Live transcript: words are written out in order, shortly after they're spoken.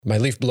my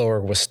leaf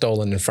blower was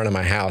stolen in front of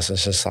my house.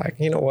 It's just like,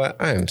 you know what?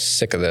 I am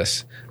sick of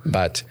this.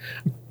 But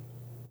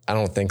I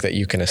don't think that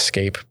you can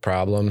escape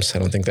problems. I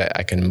don't think that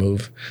I can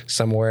move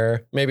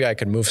somewhere. Maybe I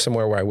could move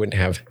somewhere where I wouldn't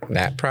have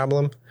that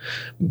problem,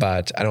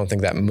 but I don't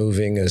think that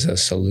moving is a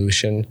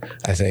solution.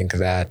 I think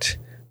that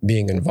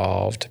being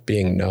involved,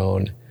 being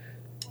known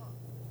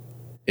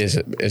is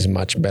a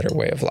much better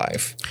way of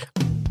life.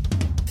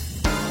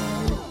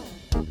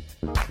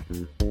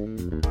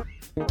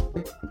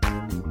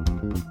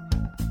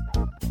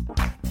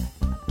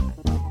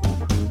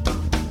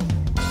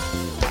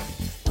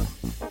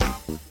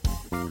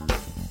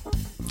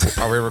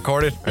 Are we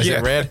recorded? Is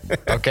it red?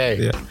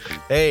 Okay. Yeah.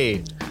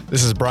 Hey,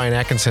 this is Brian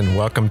Atkinson.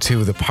 Welcome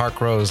to the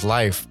Parkrose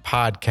Life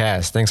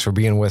podcast. Thanks for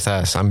being with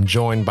us. I'm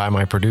joined by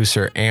my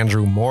producer,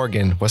 Andrew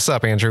Morgan. What's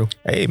up, Andrew?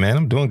 Hey, man,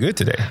 I'm doing good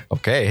today.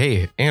 Okay.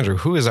 Hey, Andrew,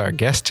 who is our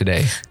guest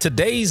today?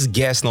 Today's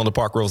guest on the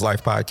Parkrose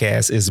Life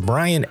podcast is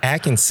Brian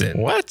Atkinson.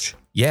 What?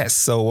 Yes.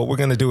 So what we're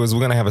going to do is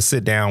we're going to have a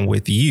sit down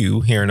with you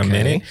here in a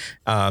minute.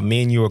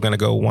 Me and you are going to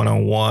go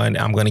one-on-one.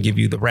 I'm going to give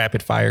you the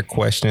rapid fire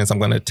questions. I'm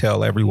going to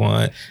tell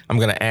everyone. I'm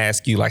going to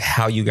ask you like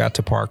how you got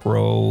to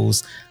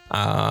Parkrose.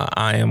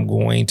 I am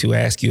going to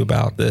ask you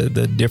about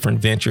the different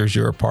ventures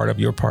you're a part of.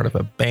 You're a part of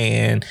a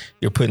band.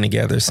 You're putting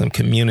together some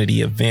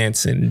community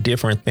events and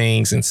different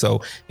things.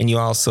 And you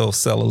also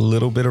sell a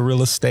little bit of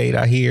real estate,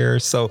 I hear.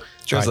 So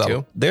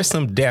there's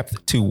some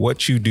depth to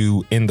what you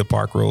do in the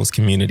Parkrose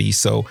community.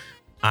 So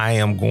I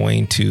am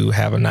going to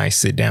have a nice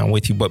sit down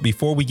with you. But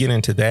before we get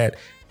into that,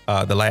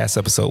 the last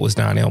episode was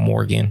Donnell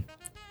Morgan.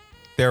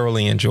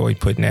 Thoroughly enjoyed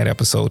putting that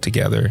episode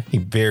together.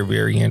 Very,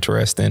 very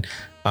interesting.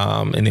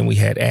 And then we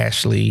had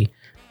Ashley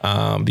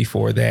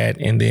before that.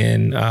 And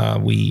then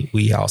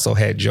we also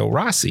had Joe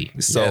Rossi.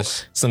 So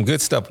Some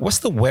good stuff. What's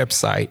the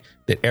website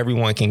that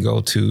everyone can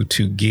go to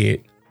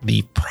get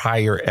the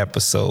prior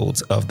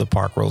episodes of the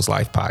Parkrose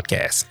Life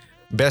podcast?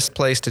 Best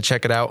place to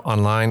check it out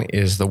online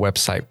is the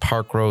website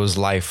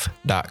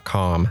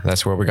parkroselife.com.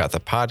 That's where we got the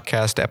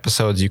podcast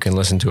episodes. You can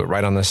listen to it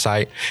right on the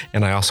site.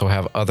 And I also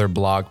have other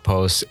blog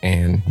posts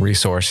and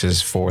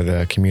resources for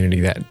the community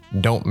that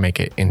don't make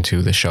it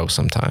into the show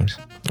sometimes.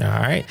 All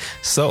right.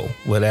 So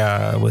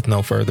with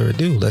no further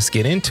ado, let's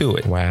get into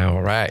it. Wow.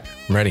 All right.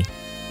 I'm ready.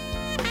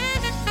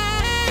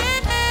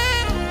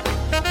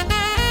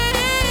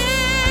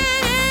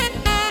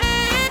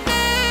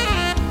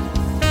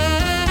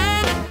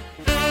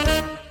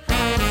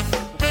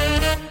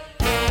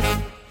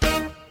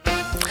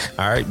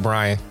 All right,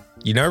 Brian,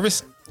 you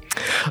nervous?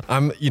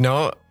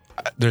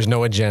 There's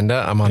no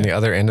agenda. I'm on the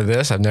other end of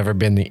this. I've never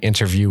been the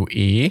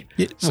interviewee.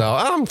 So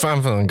I'm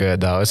feeling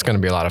good, though. It's going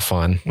to be a lot of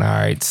fun. All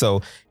right.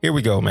 So here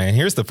we go, man.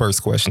 Here's the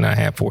first question I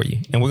have for you.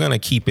 And we're going to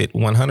keep it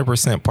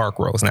 100%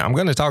 Parkrose. Now, I'm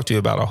going to talk to you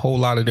about a whole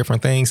lot of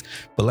different things,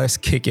 but let's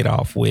kick it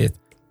off with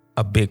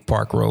a big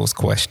Parkrose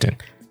question.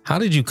 How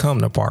did you come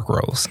to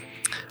Parkrose?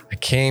 I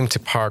came to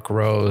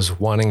Parkrose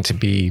wanting to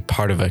be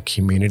part of a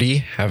community,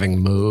 having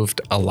moved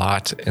a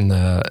lot in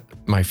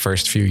my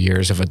first few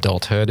years of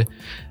adulthood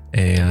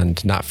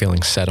and not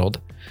feeling settled.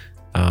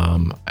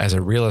 As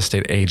a real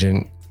estate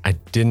agent, I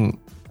didn't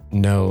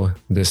know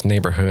this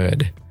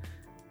neighborhood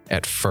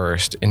at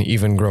first. And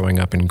even growing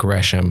up in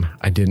Gresham,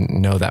 I didn't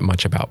know that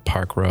much about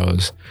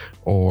Parkrose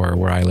or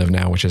where I live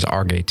now, which is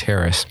Argay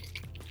Terrace.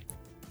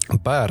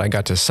 But I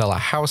got to sell a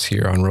house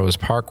here on Rose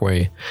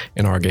Parkway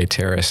in Argay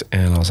Terrace.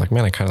 And I was like,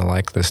 man, I kind of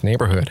like this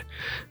neighborhood.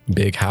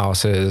 Big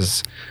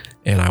houses.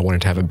 And I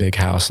wanted to have a big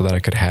house so that I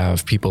could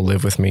have people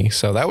live with me.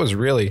 So that was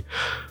really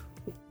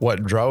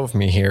what drove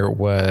me here,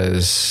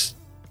 was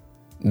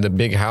the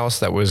big house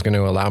that was going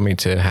to allow me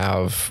to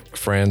have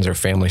friends or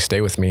family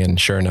stay with me. And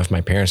sure enough,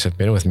 my parents have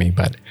been with me.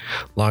 But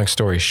long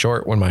story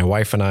short, when my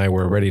wife and I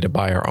were ready to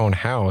buy our own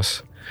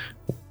house,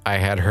 I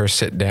had her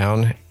sit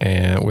down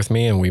with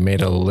me and we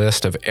made a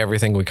list of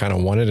everything we kind of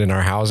wanted in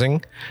our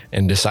housing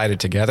and decided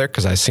together,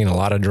 because I've seen a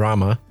lot of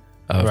drama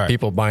of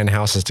people buying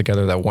houses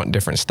together that want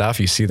different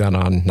stuff. You see that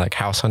on like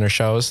house hunter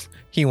shows.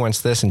 He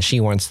wants this and she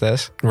wants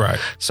this. Right.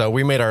 So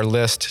we made our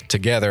list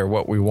together,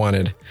 what we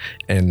wanted.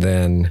 And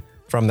then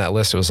from that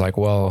list, it was like,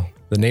 well,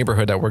 the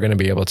neighborhood that we're going to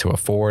be able to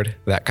afford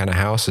that kind of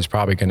house is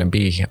probably going to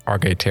be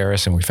Argay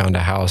Terrace. And we found a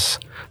house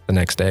the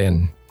next day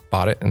and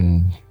bought it,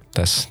 and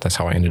that's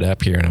how I ended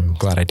up here, and I'm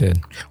glad I did.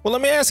 Well, let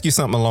me ask you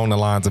something along the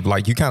lines of,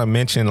 like, you kind of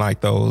mentioned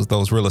like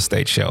those real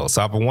estate shows.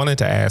 So I've wanted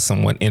to ask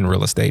someone in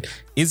real estate,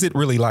 is it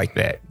really like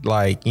that?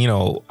 Like,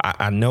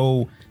 I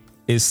know,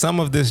 is some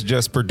of this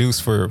just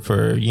produced for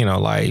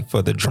like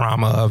for the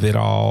drama of it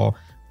all,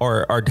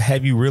 or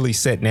have you really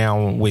sat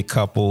down with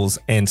couples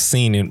and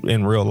seen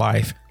in real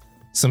life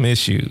some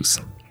issues?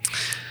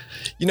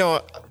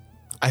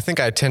 I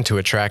think I tend to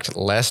attract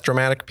less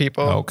dramatic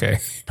people. Okay.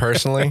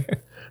 Personally.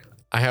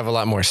 I have a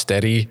lot more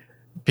steady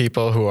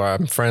people who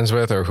I'm friends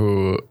with or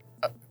who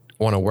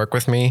want to work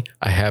with me.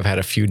 I have had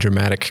a few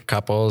dramatic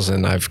couples,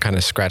 and I've kind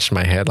of scratched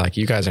my head like,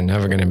 you guys are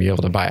never going to be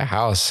able to buy a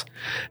house.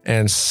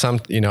 And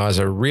as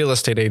a real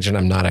estate agent,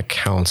 I'm not a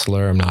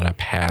counselor. I'm not a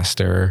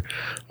pastor.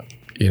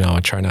 I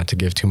try not to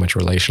give too much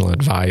relational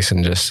advice,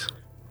 and just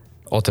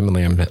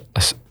ultimately I'm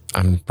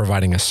I'm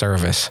providing a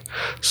service.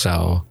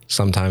 So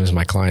sometimes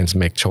my clients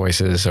make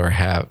choices or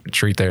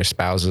treat their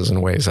spouses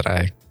in ways that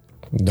I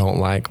don't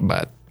like,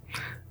 but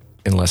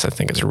unless I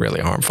think it's really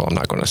harmful, I'm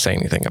not going to say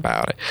anything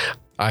about it.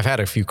 I've had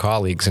a few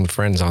colleagues and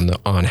friends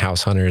on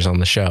House Hunters on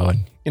the show,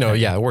 and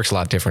it works a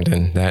lot different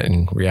than that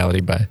in reality,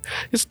 but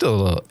it's still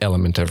a little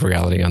element of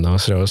reality on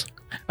those shows.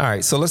 All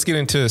right, so let's get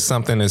into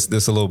something that's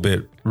a little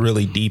bit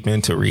really deep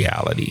into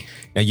reality.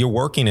 Now, you're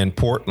working in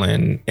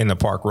Portland in the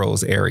Park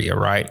Rose area,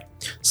 right?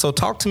 So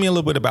talk to me a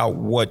little bit about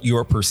what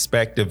your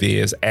perspective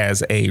is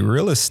as a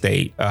real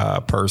estate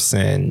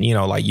person.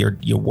 Like you're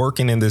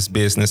working in this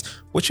business.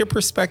 What's your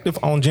perspective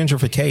on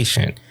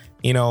gentrification?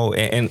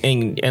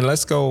 And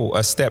let's go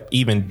a step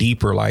even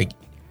deeper, like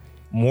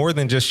more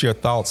than just your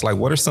thoughts. Like,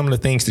 what are some of the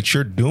things that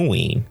you're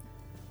doing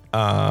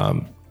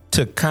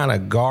to kind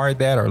of guard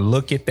that or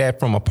look at that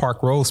from a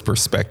Park Rose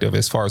perspective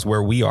as far as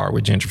where we are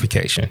with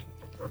gentrification?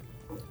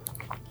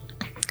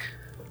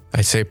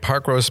 I'd say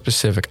Park Rose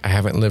specific. I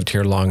haven't lived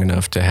here long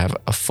enough to have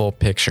a full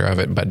picture of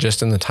it, but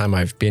just in the time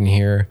I've been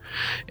here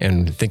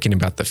and thinking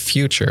about the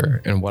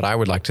future and what I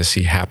would like to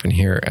see happen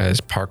here as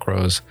Park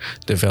Rose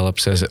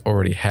develops as it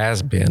already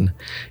has been,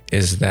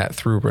 is that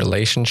through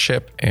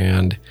relationship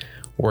and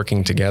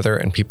working together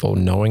and people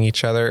knowing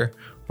each other,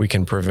 we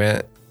can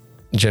prevent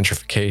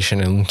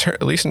gentrification, and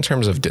at least in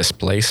terms of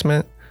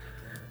displacement,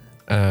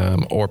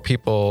 or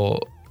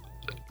people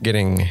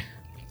getting,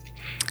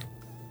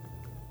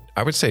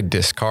 I would say,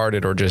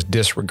 discarded or just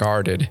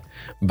disregarded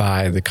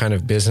by the kind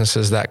of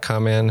businesses that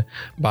come in,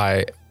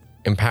 by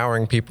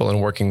empowering people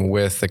and working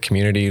with the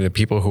community, the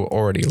people who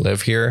already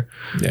live here,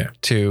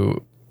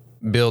 to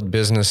build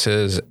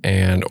businesses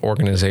and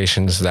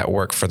organizations that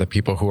work for the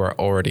people who are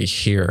already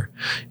here.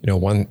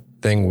 One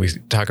thing we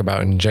talk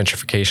about in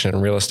gentrification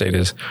and real estate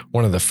is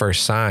one of the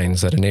first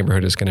signs that a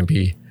neighborhood is going to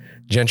be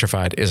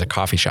gentrified is a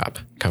coffee shop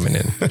coming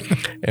in.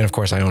 And of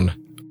course, I own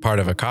part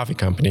of a coffee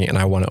company, and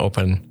I want to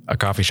open a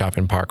coffee shop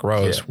in Park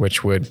Rose,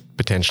 which would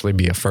potentially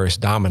be a first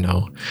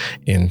domino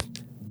in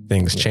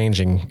things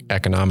changing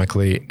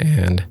economically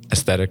and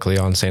aesthetically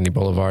on Sandy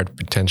Boulevard,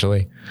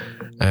 potentially.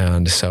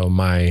 And so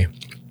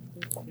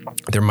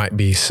there might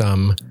be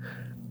some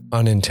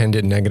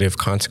unintended negative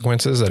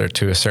consequences that are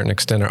to a certain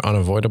extent are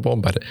unavoidable,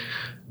 but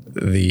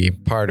the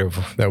part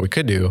of that we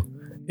could do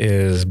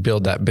is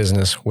build that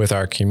business with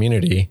our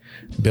community,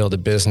 build a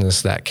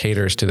business that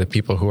caters to the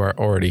people who are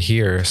already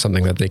here,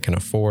 something that they can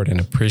afford and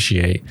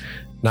appreciate,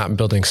 not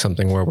building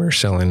something where we're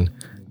selling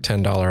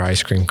 $10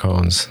 ice cream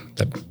cones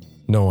that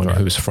no one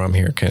who's from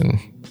here can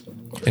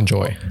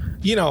enjoy.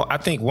 I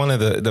think one of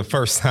the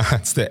first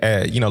signs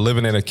that,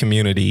 living in a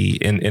community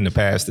in the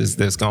past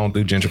that's gone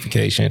through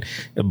gentrification,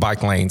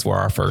 bike lanes were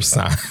our first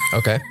sign.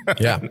 Okay.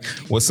 Yeah.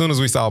 Well, as soon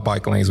as we saw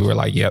bike lanes, we were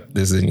like, yep,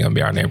 this isn't going to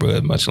be our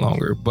neighborhood much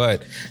longer.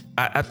 But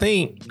I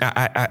think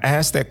I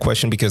asked that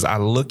question because I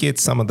look at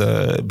some of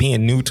the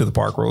being new to the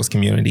Park Rose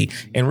community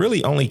and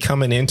really only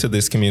coming into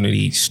this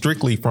community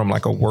strictly from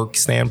like a work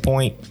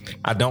standpoint.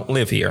 I don't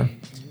live here.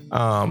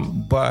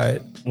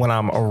 But when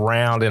I'm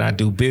around and I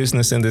do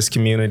business in this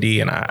community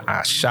and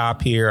I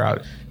shop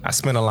here, I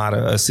spend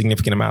a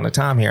significant amount of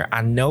time here.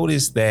 I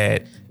noticed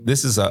that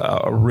this is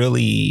a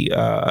really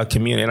a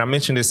community, and I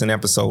mentioned this in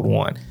episode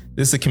 1.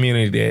 This is a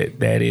community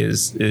that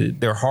is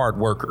they're hard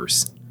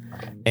workers,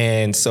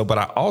 and so. But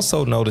I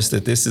also noticed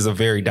that this is a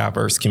very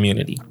diverse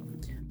community.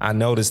 I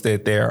noticed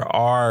that there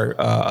are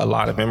a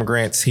lot of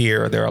immigrants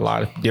here. There are a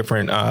lot of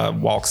different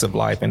walks of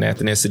life and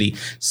ethnicity.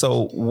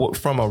 So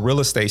from a real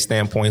estate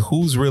standpoint,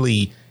 who's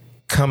really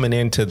coming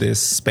into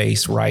this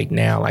space right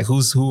now? Like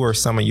who are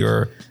some of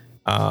your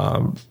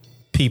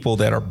people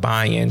that are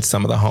buying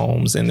some of the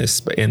homes in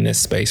this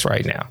space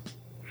right now?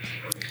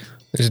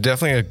 There's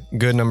definitely a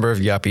good number of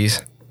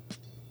yuppies,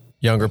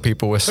 younger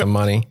people with some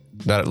money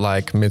that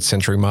like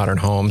mid-century modern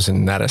homes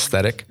and that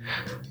aesthetic.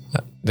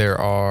 There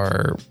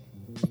are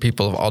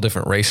people of all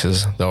different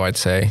races, though, I'd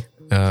say,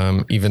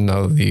 even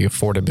though the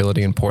affordability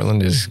in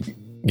Portland is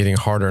getting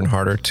harder and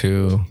harder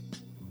to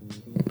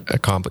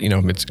accomplish.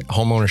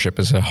 Home ownership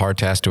is a hard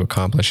task to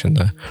accomplish, and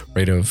the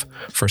rate of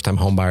first-time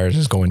home buyers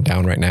is going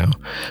down right now.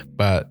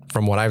 But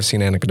from what I've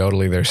seen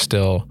anecdotally, there's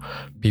still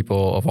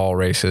people of all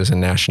races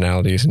and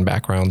nationalities and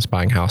backgrounds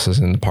buying houses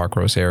in the Park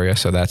Rose area,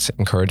 so that's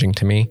encouraging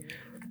to me.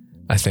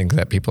 I think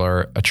that people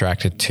are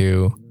attracted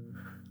to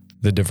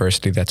the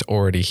diversity that's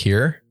already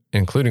here,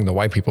 including the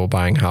white people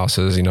buying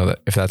houses. That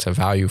if that's a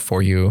value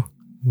for you,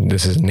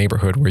 this is a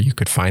neighborhood where you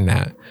could find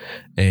that.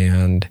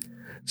 And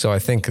so I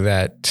think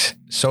that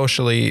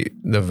socially,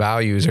 the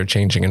values are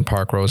changing in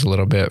Park Rose a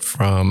little bit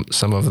from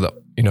some of the,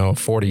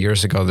 40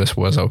 years ago, this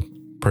was a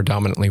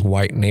predominantly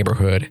white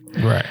neighborhood,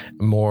 right?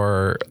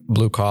 More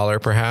blue collar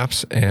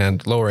perhaps,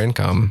 and lower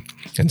income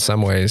in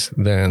some ways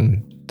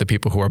than the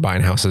people who are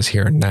buying houses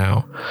here and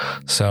now.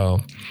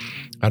 So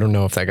I don't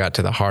know if that got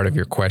to the heart of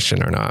your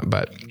question or not,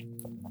 but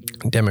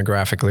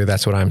demographically,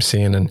 that's what I'm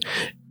seeing. And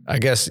I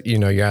guess,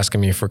 you're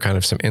asking me for kind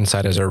of some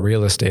insight as a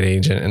real estate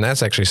agent. And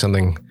that's actually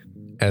something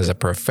as a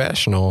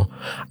professional,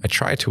 I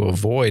try to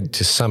avoid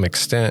to some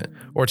extent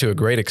or to a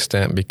great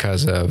extent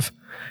because of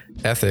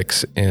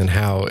ethics and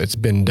how it's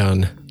been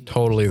done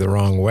totally the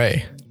wrong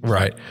way,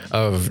 right?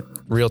 Of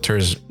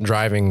realtors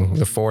driving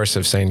the force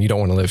of saying you don't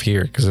want to live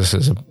here because this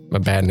is a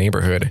bad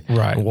neighborhood.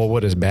 Right. Well,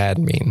 what does bad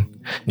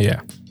mean?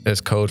 Yeah. It's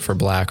code for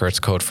black or it's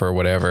code for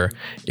whatever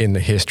in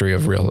the history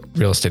of real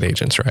estate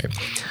agents, right?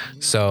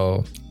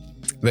 So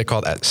they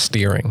call that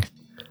steering.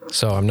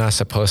 So I'm not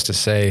supposed to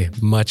say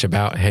much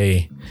about,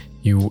 hey,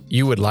 you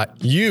would like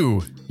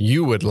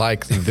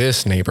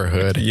this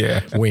neighborhood.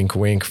 Yeah. Wink,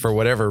 wink, for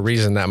whatever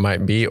reason that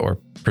might be or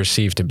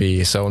perceived to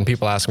be. So when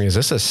people ask me, is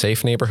this a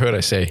safe neighborhood?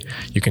 I say,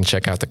 you can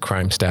check out the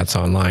crime stats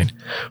online.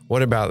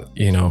 What about,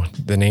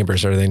 the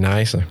neighbors? Are they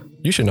nice?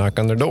 You should knock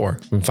on their door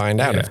and find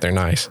out if they're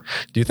nice.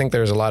 Do you think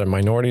there's a lot of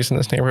minorities in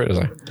this neighborhood? It's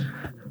like,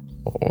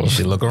 you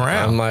should look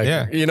around. I'm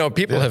like,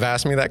 people have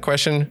asked me that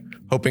question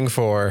hoping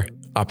for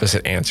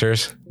opposite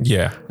answers.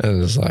 Yeah.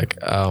 And it's like,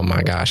 oh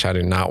my gosh, I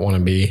do not want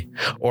to be.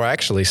 Or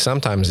actually,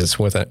 sometimes it's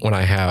when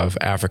I have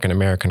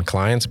African-American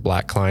clients,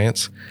 black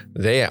clients,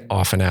 they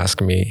often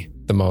ask me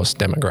the most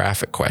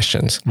demographic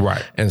questions.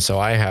 Right. And so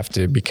I have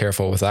to be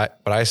careful with that,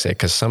 what I say,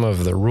 because some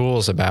of the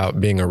rules about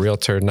being a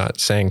realtor, not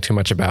saying too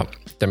much about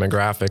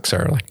demographics,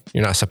 are like,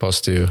 you're not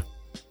supposed to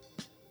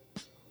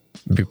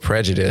be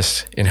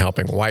prejudiced in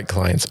helping white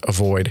clients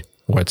avoid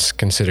what's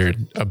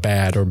considered a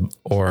bad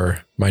or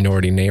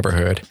minority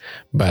neighborhood.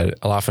 But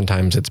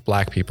oftentimes it's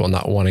black people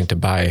not wanting to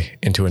buy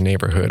into a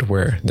neighborhood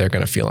where they're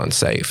going to feel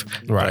unsafe.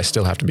 Right. But I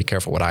still have to be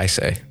careful what I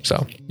say.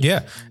 So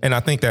yeah, and I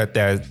think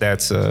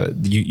that's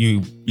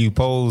you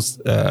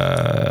posed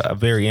a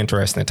very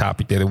interesting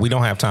topic there that we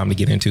don't have time to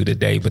get into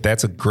today. But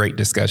that's a great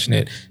discussion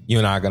that you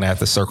and I are going to have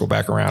to circle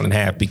back around and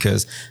have,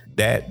 because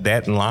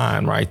that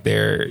line right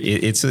there,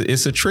 it's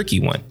a tricky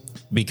one.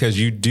 Because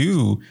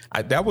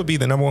that would be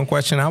the number one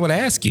question I would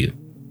ask you.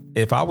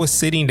 If I was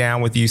sitting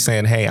down with you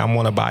saying, hey, I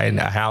want to buy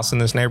a house in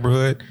this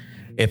neighborhood,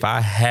 if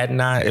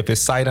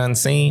it's sight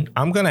unseen,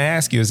 I'm going to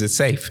ask you, is it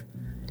safe?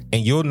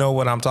 And you'll know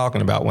what I'm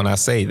talking about when I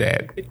say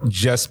that,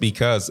 just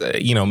because,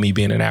 me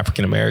being an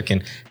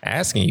African-American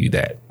asking you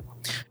that.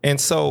 And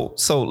so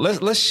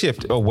let's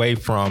shift away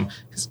from,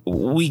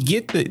 we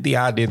get the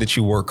idea that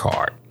you work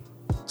hard.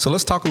 So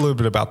let's talk a little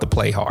bit about the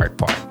play hard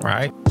part,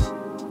 right?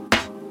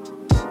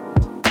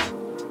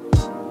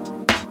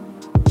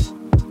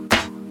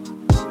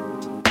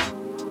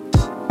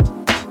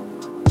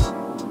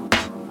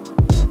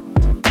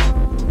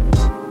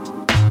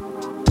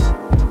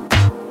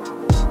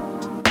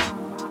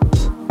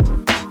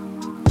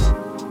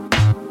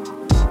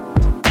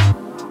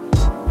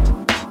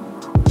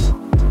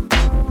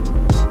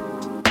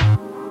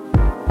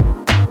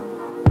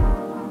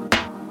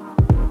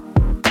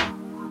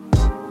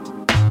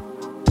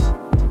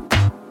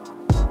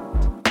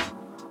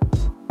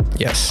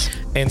 yes.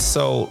 And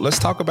so let's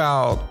talk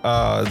about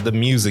the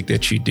music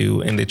that you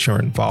do and that you're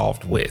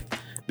involved with.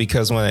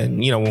 Because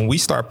when we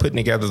start putting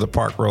together the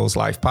Park Rose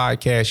Life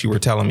podcast, you were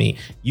telling me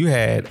you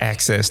had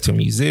access to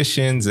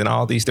musicians and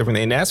all these different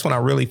things. And that's when I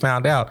really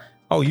found out,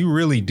 oh, you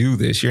really do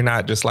this. You're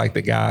not just like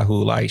the guy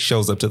who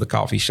shows up to the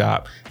coffee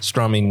shop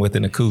strumming with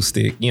an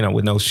acoustic,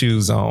 with no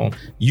shoes on.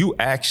 You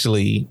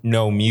actually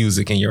know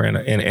music and you're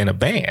in a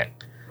band.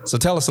 So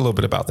tell us a little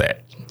bit about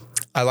that.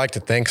 I like to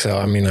think so.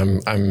 I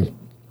mean,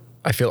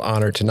 I feel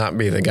honored to not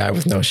be the guy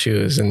with no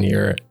shoes in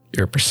your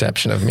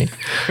perception of me.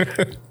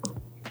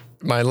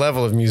 My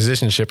level of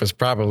musicianship is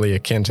probably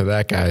akin to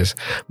that guy's,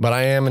 but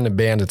I am in a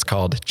band. It's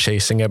called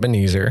Chasing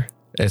Ebenezer.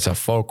 It's a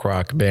folk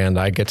rock band.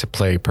 I get to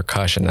play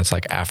percussion. That's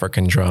like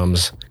African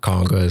drums,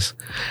 congas.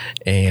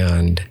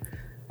 And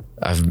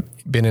I've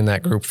been in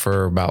that group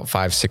for about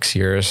 6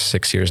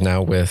 years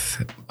now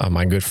with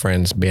my good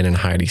friends, Ben and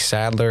Heidi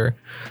Sadler.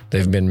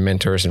 They've been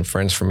mentors and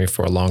friends for me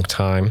for a long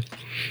time.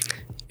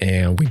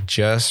 And we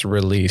just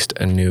released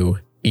a new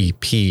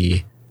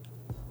EP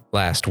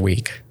last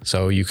week.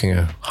 So you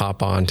can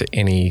hop on to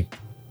any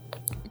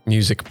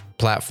music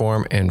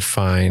platform and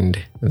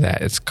find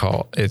that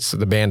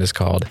the band is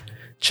called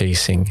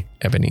Chasing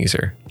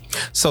Ebenezer.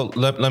 So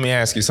let me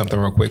ask you something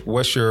real quick.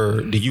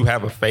 Do you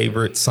have a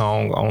favorite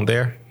song on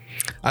there?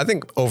 I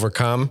think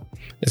Overcome.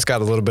 It's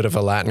got a little bit of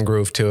a Latin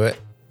groove to it.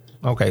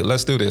 Okay,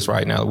 let's do this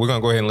right now. We're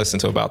going to go ahead and listen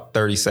to about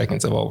 30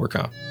 seconds of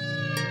Overcome.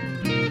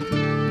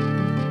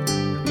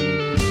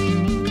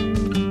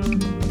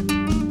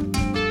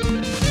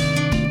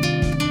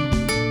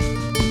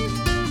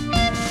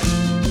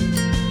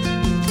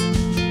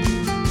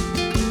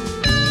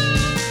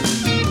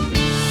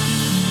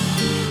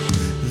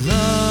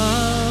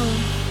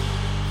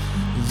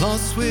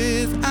 Lost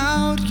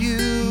without you,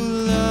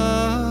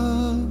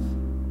 love,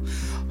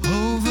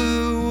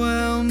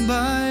 overwhelmed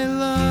by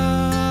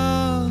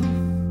love,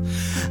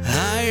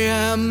 I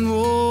am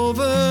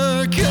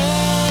overcome.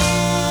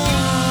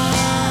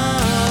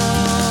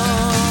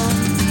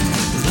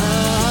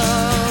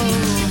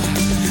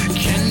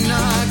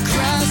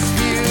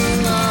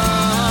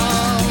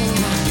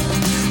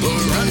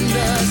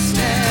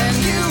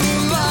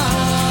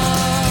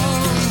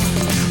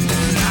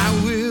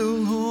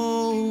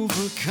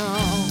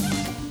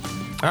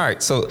 All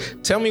right. So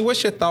tell me,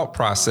 what's your thought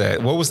process?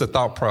 What was the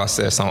thought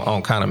process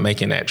on kind of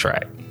making that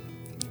track?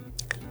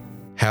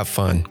 Have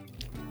fun.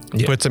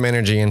 Yeah. Put some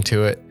energy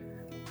into it.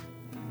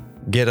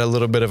 Get a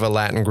little bit of a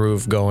Latin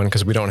groove going,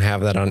 because we don't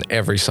have that on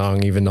every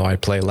song, even though I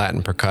play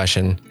Latin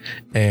percussion.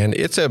 And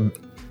it's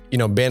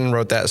Ben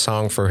wrote that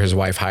song for his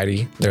wife,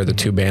 Heidi. They're the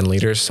two band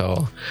leaders.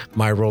 So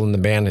my role in the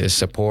band is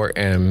support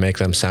and make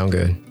them sound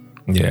good.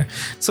 Yeah.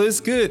 So it's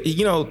good.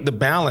 The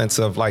balance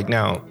of like,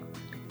 now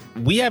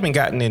we haven't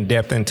gotten in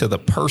depth into the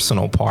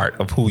personal part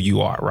of who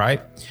you are,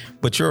 right?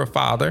 But you're a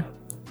father,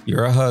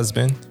 you're a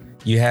husband,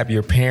 you have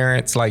your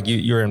parents, like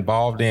you're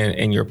involved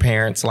in your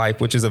parents'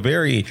 life, which is a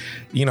very,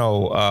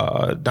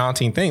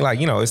 daunting thing. Like,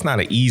 it's not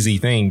an easy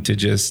thing to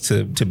just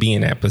to be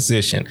in that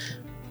position.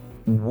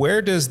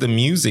 Where does the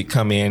music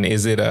come in?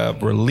 Is it a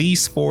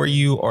release for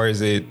you, or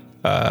is it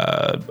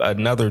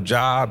another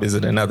job? Is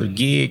it another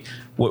gig?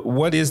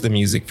 What is the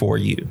music for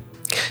you?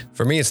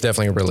 For me, it's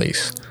definitely a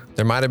release.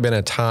 There might have been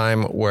a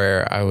time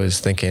where I was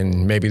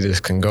thinking maybe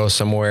this can go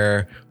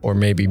somewhere, or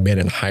maybe Ben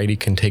and Heidi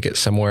can take it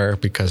somewhere,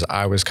 because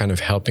I was kind of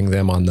helping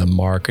them on the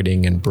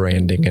marketing and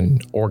branding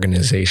and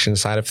organization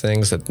side of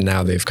things, that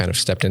now they've kind of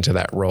stepped into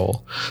that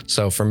role.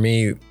 So for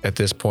me at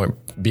this point,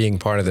 being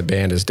part of the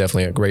band is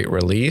definitely a great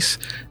release,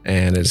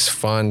 and it's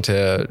fun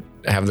to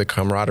have the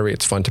camaraderie.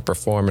 It's fun to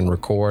perform and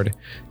record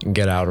and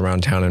get out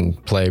around town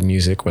and play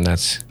music when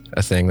that's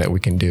a thing that we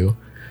can do.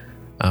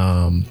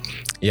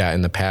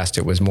 In the past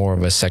it was more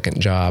of a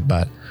second job,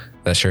 but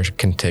that sure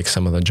can take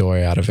some of the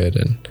joy out of it,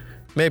 and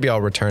maybe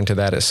I'll return to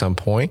that at some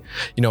point,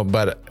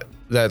 but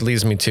that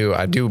leads me to,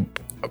 I do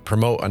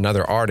promote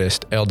another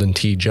artist, Eldon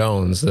T.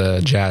 Jones,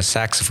 the jazz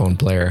saxophone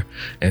player.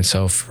 And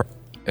so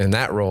in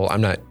that role,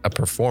 I'm not a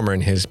performer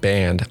in his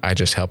band. I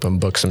just help him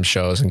book some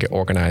shows and get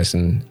organized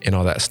and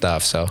all that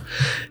stuff. So,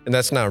 and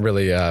that's not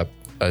really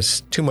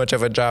too much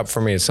of a job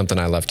for me. It's something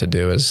I love to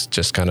do, is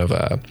just kind of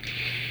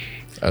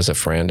as a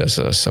friend, as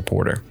a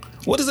supporter.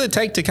 What does it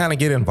take to kind of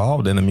get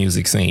involved in the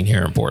music scene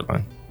here in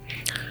Portland?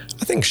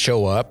 I think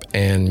show up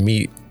and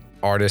meet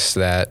artists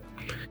that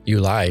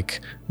you like.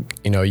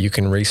 You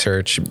can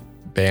research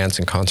bands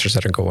and concerts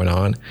that are going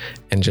on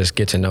and just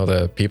get to know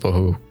the people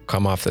who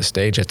come off the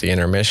stage at the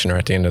intermission or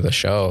at the end of the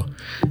show.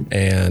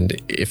 And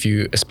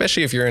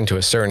especially if you're into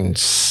a certain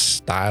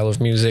style of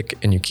music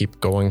and you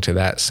keep going to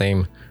that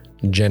same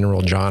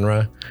general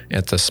genre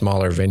at the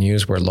smaller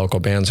venues where local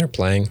bands are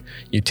playing,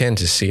 you tend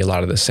to see a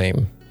lot of the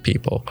same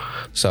people.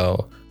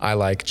 So I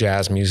like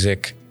jazz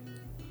music.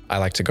 I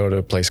like to go to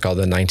a place called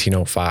the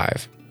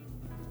 1905.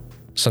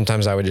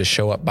 Sometimes I would just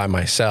show up by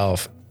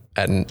myself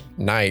at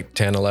night,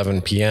 10,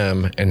 11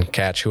 p.m. and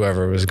catch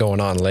whoever was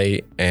going on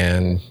late.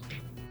 And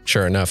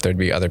sure enough, there'd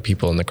be other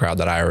people in the crowd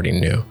that I already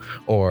knew,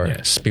 or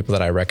people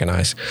that I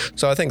recognize.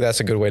 So I think that's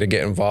a good way to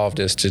get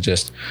involved, is to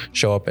just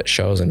show up at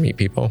shows and meet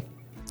people.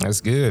 That's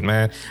good,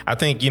 man. I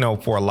think,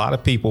 for a lot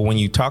of people, when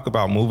you talk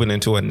about moving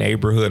into a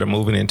neighborhood or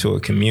moving into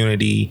a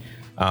community,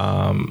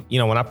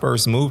 when I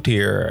first moved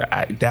here,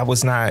 that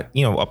was not,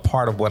 a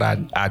part of what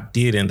I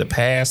did in the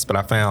past, but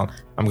I found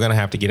I'm going to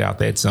have to get out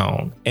that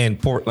zone. And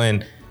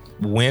Portland,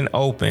 when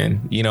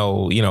open,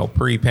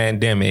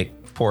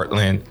 pre-pandemic,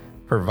 Portland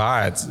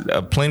provides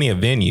plenty of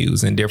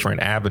venues and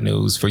different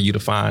avenues for you to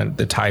find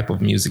the type of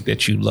music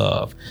that you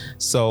love.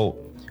 So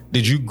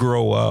did you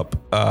grow up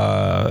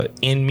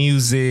in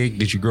music?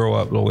 Did you grow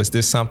up, or was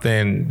this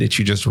something that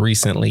you just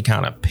recently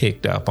kind of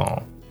picked up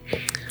on?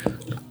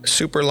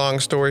 Super long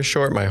story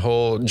short, my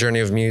whole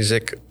journey of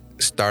music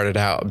started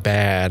out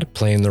bad,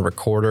 playing the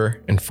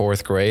recorder in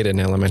 4th grade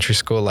in elementary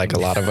school, like a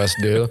lot of us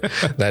do.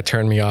 That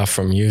turned me off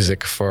from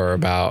music for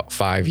about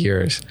 5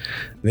 years.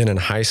 Then in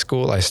high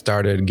school, I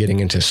started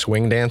getting into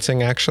swing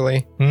dancing,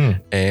 actually.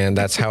 And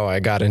that's how I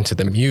got into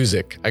the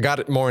music. I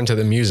got more into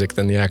the music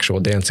than the actual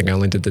dancing. I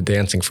only did the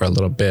dancing for a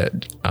little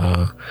bit.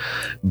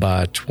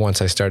 But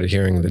once I started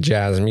hearing the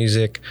jazz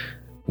music,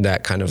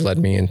 that kind of led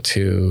me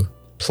into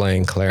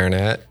playing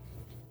clarinet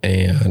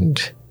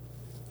and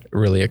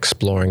really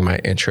exploring my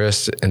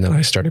interests. And then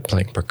I started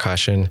playing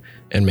percussion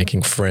and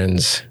making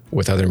friends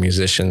with other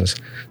musicians.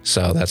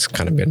 So that's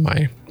kind of been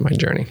my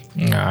journey.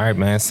 All right,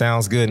 man.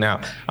 Sounds good. Now,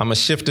 I'm going to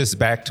shift this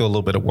back to a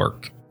little bit of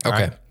work.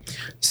 Okay. Right?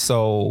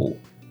 So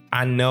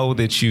I know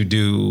that you've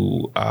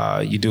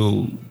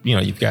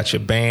got your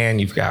band,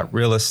 you've got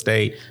real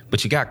estate,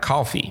 but you got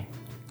coffee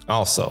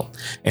also.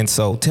 And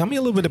so tell me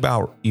a little bit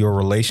about your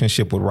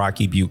relationship with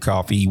Rocky Butte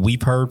Coffee.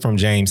 We've heard from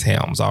James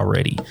Helms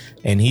already,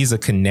 and he's a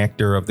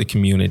connector of the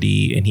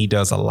community, and he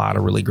does a lot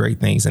of really great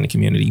things in the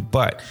community.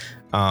 But,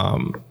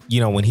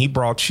 when he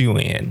brought you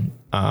in,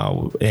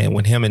 and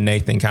when him and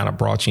Nathan kind of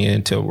brought you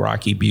into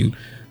Rocky Butte,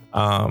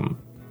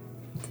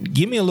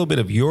 give me a little bit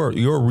of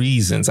your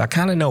reasons. I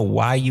kind of know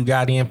why you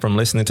got in from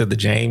listening to the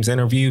James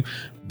interview,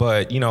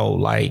 but,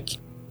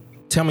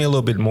 tell me a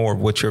little bit more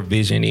of what your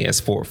vision is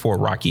for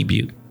Rocky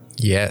Butte.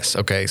 Yes.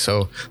 Okay.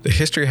 So the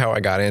history, how I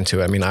got into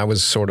it, I mean, I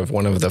was sort of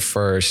one of the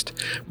first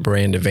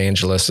brand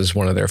evangelists as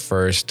one of their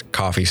first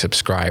coffee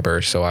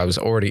subscribers. So I was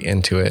already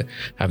into it,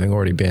 having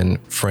already been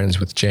friends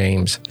with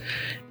James.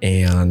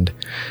 And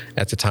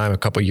at the time, a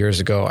couple years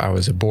ago, I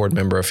was a board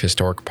member of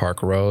Historic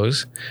Park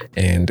Rose,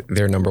 and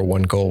their number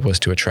one goal was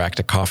to attract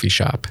a coffee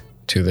shop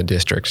to the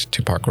district,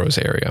 to Park Rose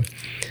area.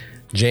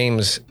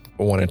 James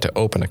wanted to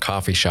open a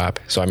coffee shop.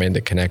 So I made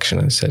the connection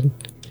and said,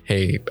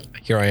 hey,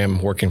 here I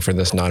am working for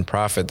this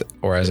nonprofit,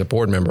 or as a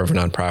board member of a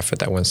nonprofit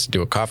that wants to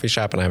do a coffee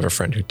shop, and I have a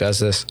friend who does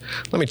this.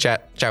 Let me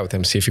chat with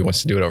him, see if he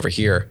wants to do it over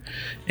here.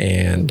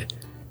 And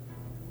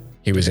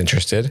he was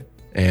interested.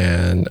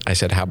 And I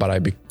said, how about I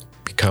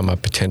become a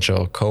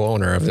potential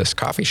co-owner of this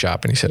coffee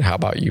shop? And he said, how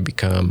about you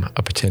become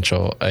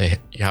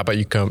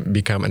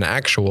become an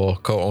actual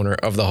co-owner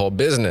of the whole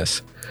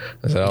business?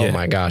 I said, oh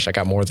my gosh, I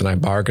got more than I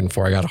bargained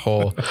for. I got a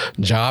whole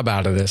job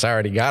out of this. I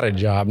already got a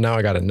job. Now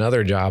I got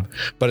another job,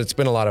 but it's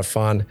been a lot of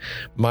fun.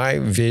 My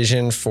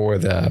vision for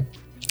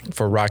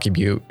Rocky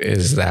Butte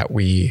is that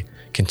we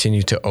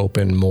continue to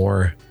open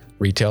more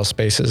retail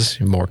spaces,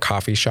 more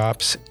coffee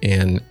shops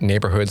in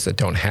neighborhoods that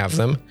don't have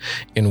them,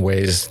 in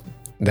ways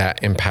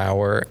that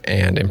empower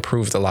and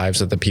improve the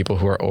lives of the people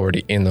who are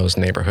already in those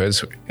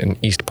neighborhoods. In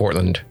East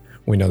Portland,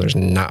 we know there's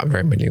not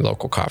very many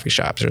local coffee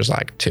shops. There's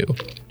like 2.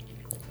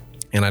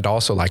 And I'd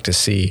also like to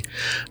see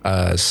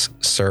us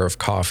serve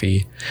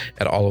coffee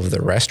at all of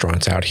the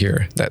restaurants out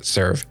here that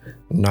serve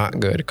not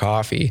good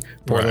coffee.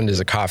 Portland is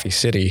a coffee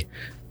city.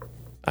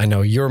 I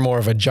know you're more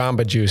of a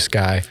Jamba Juice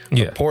guy,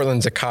 but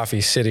Portland's a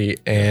coffee city,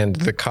 and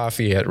the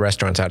coffee at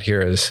restaurants out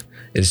here is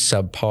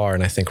subpar.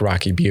 And I think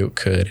Rocky Butte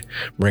could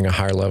bring a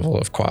higher level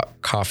of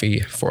coffee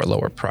for a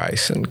lower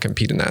price and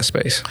compete in that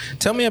space.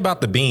 Tell me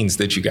about the beans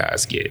that you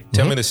guys get.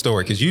 Tell me the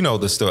story, because you know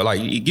the story.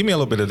 Like, give me a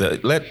little bit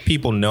of let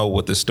people know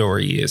what the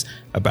story is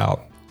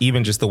about,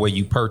 even just the way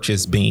you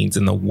purchase beans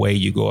and the way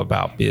you go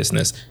about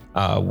business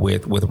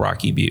with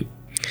Rocky Butte.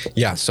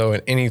 Yeah. So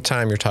at any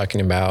time you're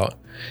talking about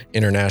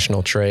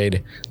international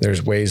trade,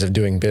 there's ways of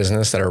doing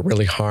business that are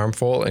really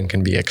harmful and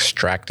can be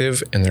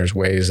extractive, and there's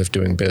ways of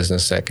doing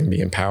business that can be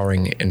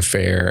empowering and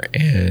fair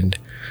and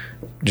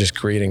just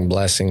creating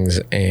blessings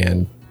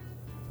and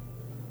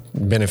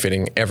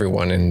benefiting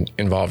everyone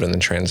involved in the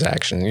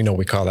transaction. You know,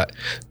 we call that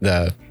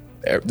the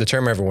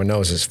term everyone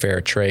knows is fair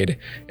trade,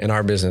 and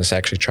our business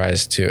actually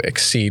tries to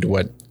exceed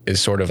what is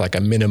sort of like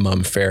a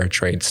minimum fair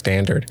trade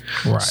standard.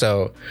 Right.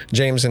 So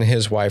James and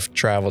his wife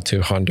traveled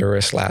to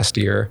Honduras last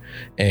year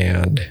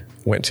and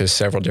went to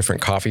several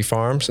different coffee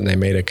farms, and they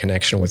made a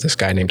connection with this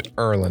guy named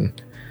Erlen.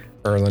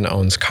 Erlen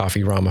owns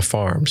Coffee Rama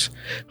Farms.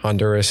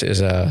 Honduras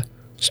is a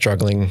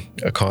struggling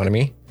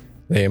economy.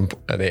 They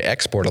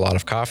export a lot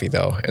of coffee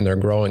though, and they're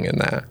growing in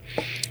that.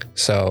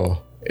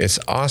 So it's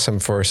awesome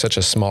for such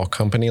a small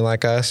company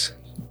like us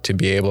to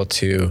be able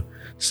to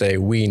say,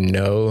 we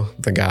know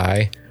the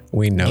guy,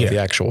 we know the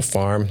actual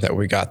farm that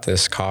we got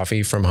this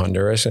coffee from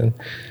Honduras. And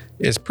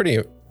it's pretty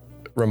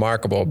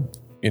remarkable,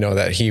 you know,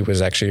 that he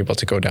was actually able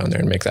to go down there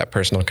and make that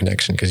personal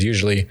connection. Because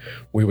usually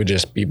we would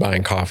just be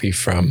buying coffee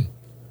from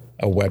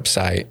a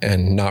website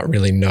and not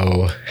really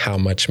know how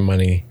much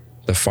money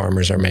the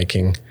farmers are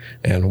making.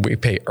 And we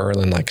pay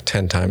Erlen like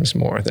 10 times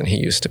more than he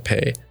used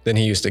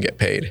to get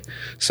paid.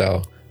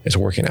 So it's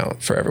working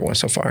out for everyone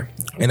so far.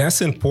 And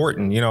that's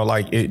important, you know,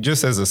 like it,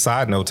 just as a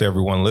side note to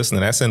everyone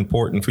listening, that's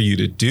important for you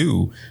to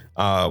do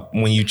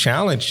when you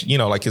challenge, you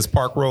know, like his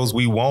Park Rose,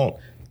 we want,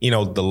 you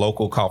know, the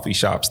local coffee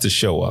shops to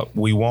show up.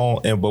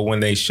 But when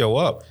they show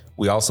up,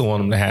 we also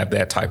want them to have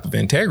that type of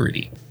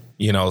integrity.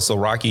 You know, so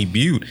Rocky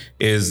Butte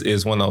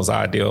is one of those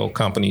ideal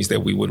companies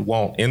that we would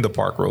want in the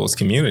Park Rose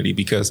community,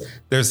 because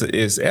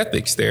is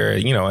ethics there,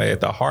 you know,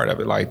 at the heart of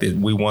it. Like that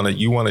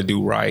you want to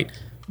do right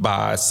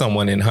by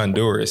someone in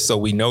Honduras, so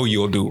we know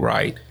you'll do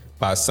right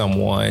by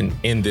someone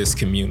in this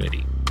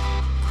community.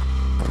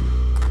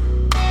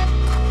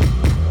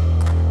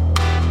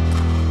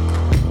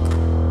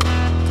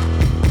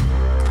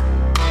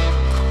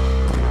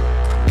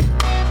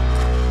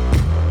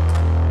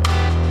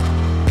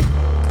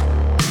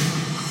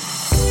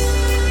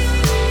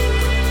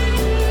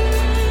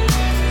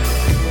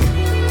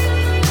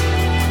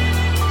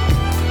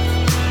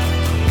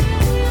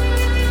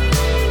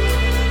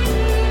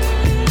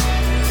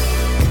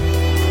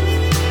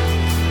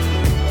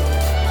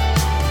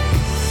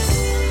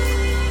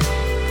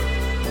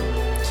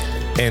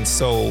 And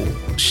so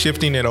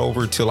shifting it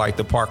over to like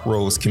the Park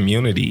Rose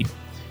community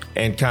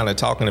and kind of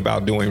talking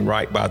about doing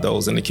right by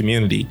those in the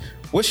community.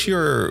 What's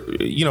your,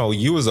 you know,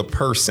 you as a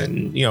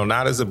person, you know,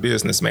 not as a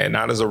businessman,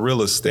 not as a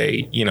real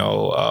estate, you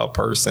know,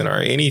 person or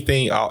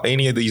anything,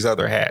 any of these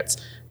other hats,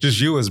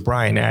 just you as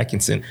Brian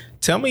Atkinson.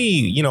 Tell me,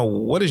 you know,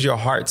 what does your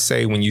heart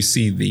say when you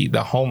see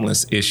the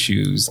homeless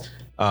issues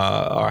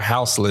or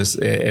houseless,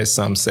 as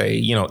some say,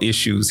 you know,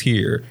 issues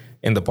here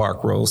in the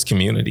Park Rose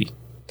community?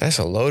 That's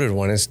a loaded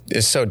one.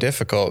 It's so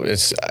difficult.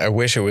 I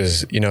wish it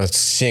was, you know,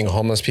 seeing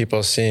homeless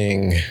people,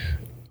 seeing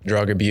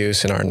drug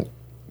abuse in our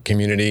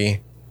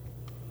community.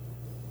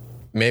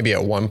 Maybe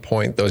at one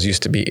point those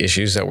used to be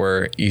issues that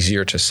were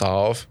easier to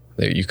solve.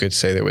 that you could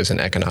say there was an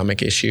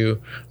economic issue.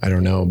 I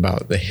don't know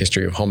about the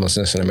history of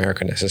homelessness in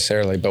America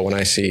necessarily, but when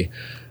I see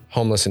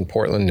homeless in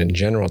Portland in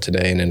general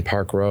today and in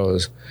Park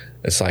Rose,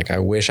 it's like I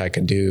wish I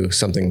could do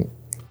something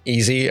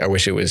easy. I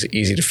wish it was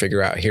easy to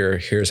figure out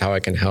here's how I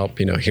can help.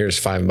 Here's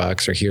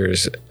 $5 or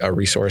here's a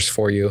resource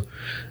for you.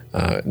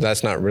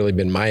 That's not really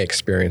been my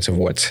experience of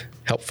what's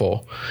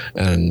helpful.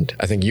 And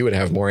I think you would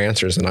have more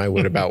answers than I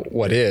would about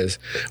what is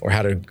or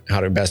how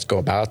to best go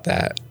about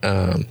that.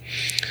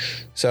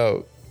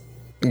 So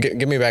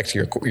get me back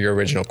to your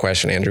original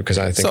question, Andrew, because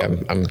I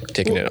think I'm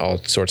taking it all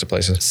sorts of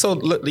places.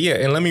 So, yeah,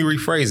 and let me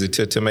rephrase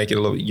it to make it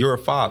a little, you're a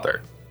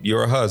father,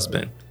 you're a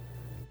husband.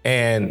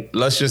 And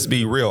let's just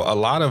be real. A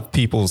lot of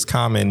people's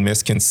common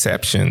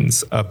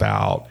misconceptions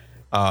about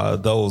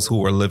those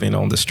who are living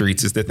on the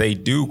streets is that they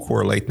do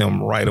correlate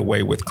them right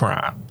away with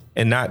crime,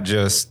 and not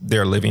just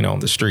they're living on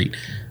the street.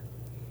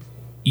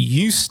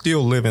 You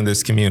still live in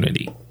this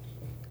community.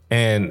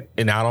 And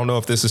I don't know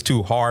if this is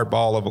too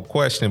hardball of a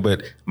question,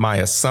 but my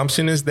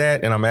assumption is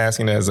that, and I'm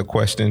asking it as a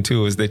question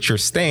too, is that you're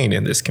staying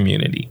in this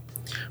community.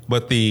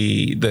 But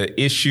the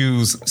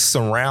issues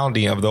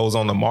surrounding of those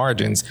on the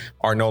margins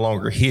are no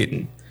longer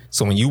hidden.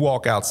 So when you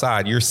walk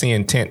outside, you're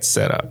seeing tents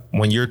set up.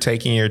 When you're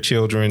taking your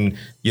children,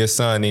 your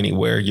son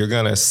anywhere, you're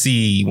going to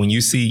see, when you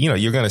see,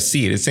 you're going to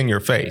see it. It's in your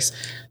face.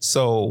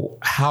 So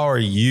how are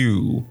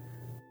you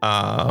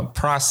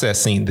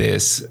processing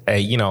this,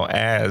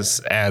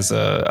 as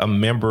a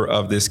member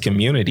of this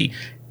community?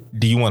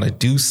 Do you want to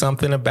do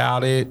something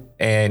about it?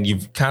 And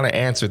you've kind of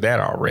answered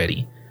that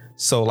already.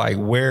 So like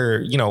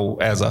where,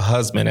 as a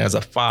husband, as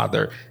a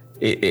father,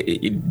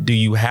 do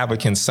you have a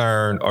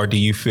concern or do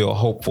you feel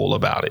hopeful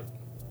about it?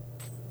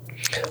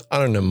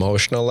 On an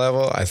emotional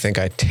level, I think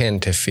I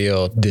tend to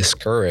feel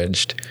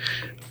discouraged.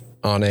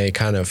 On a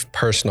kind of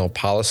personal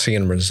policy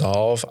and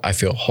resolve, I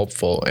feel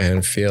hopeful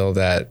and feel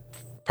that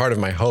part of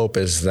my hope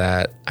is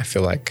that I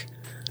feel like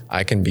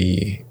I can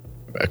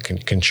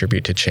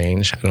contribute to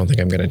change. I don't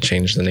think I'm going to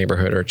change the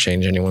neighborhood or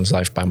change anyone's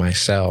life by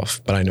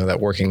myself, but I know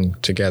that working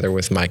together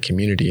with my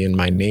community and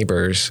my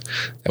neighbors,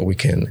 that we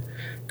can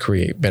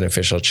create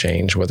beneficial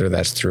change, whether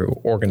that's through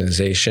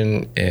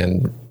organization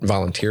and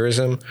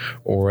volunteerism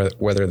or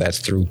whether that's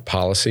through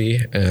policy.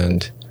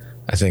 And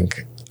I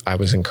think I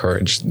was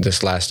encouraged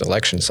this last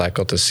election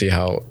cycle to see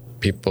how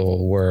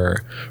people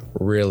were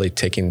really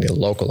taking the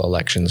local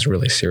elections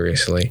really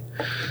seriously.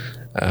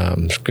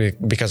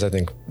 Because I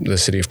think the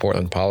city of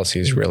Portland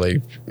policies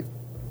really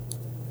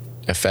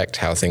affect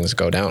how things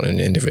go down in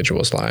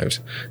individuals'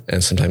 lives.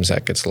 And sometimes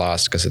that gets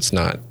lost because it's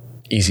not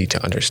easy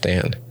to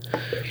understand.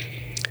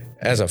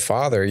 As a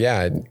father,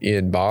 yeah,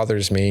 it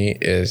bothers me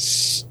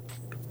is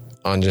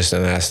on just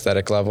an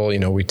aesthetic level.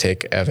 We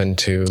take Evan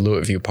to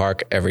Lewitt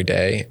Park every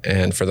day.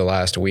 And for the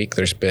last week,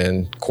 there's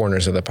been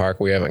corners of the park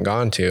we haven't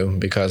gone to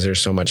because there's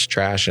so much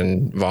trash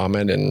and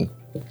vomit and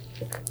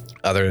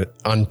other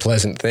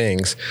unpleasant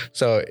things.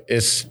 So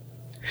it's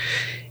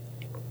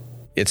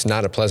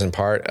not a pleasant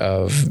part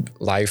of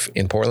life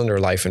in Portland or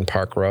life in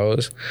Park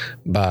Rose,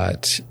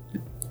 but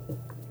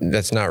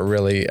that's not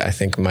really, I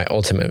think, my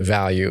ultimate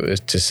value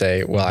is to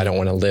say, well, I don't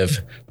want to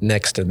live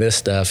next to this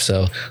stuff,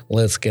 so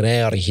let's get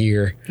out of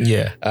here.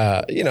 Yeah.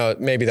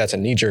 Maybe that's a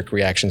knee-jerk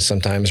reaction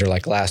sometimes, or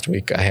like last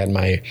week I had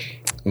my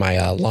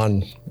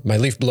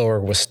leaf blower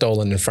was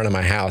stolen in front of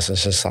my house.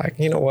 It's just like,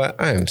 you know what?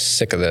 I am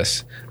sick of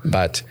this.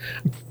 But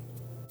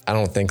I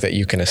don't think that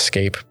you can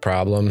escape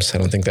problems. I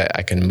don't think that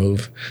I can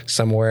move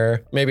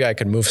somewhere. Maybe I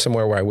could move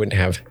somewhere where I wouldn't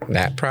have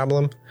that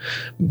problem,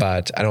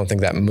 but I don't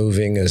think that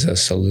moving is a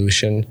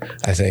solution.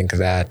 I think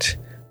that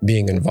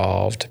being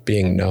involved,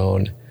 being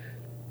known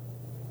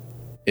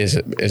is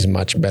a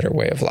much better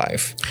way of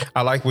life.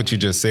 I like what you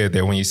just said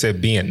there when you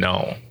said being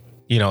known,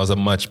 is a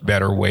much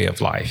better way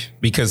of life,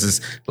 because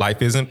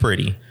life isn't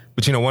pretty.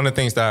 But, one of the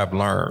things that I've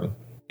learned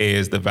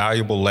is the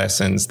valuable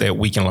lessons that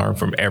we can learn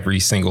from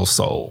every single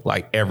soul,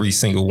 like every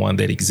single one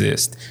that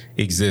exists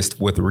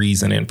with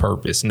reason and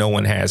purpose. No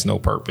one has no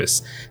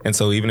purpose. And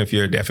so even if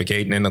you're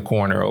defecating in the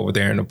corner over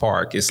there in the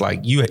park, it's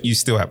like you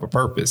still have a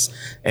purpose.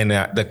 And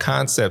the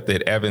concept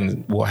that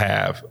Evan will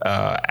have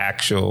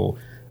actual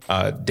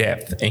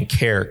depth and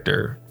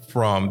character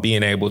from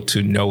being able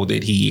to know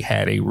that he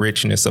had a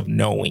richness of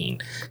knowing,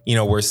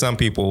 where some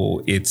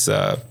people it's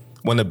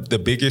one of the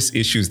biggest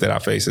issues that I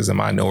face as a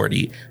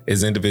minority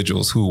is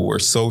individuals who were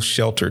so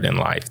sheltered in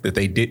life that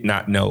they did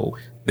not know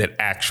that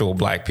actual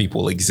Black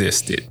people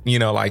existed,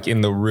 like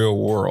in the real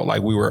world.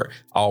 Like we were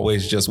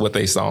always just what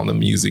they saw in the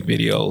music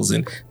videos,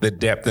 and the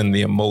depth and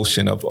the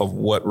emotion of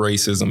what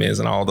racism is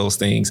and all those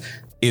things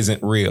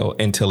isn't real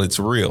until it's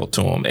real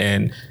to them.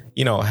 And,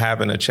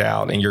 having a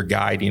child and you're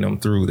guiding them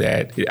through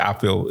that, I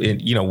feel,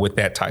 with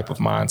that type of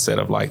mindset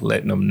of like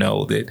letting them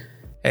know that,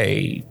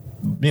 hey,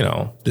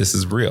 this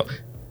is real.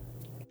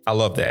 I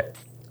love that.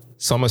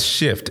 So I'm going to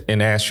shift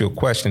and ask you a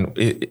question.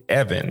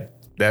 Evan,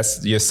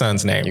 that's your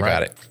son's name, you right?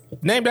 Got it.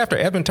 Named after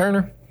Evan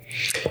Turner?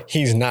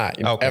 He's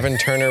not. Okay. Evan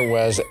Turner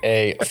was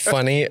a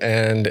funny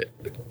and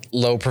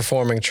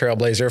low-performing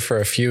trailblazer for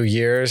a few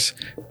years.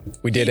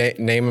 We did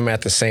name him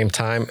at the same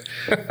time.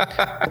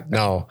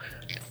 No.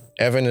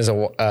 Evan is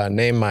a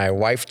name my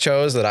wife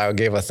chose that I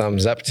gave a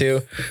thumbs up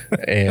to,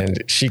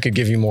 and she could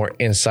give you more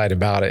insight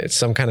about it. It's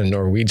some kind of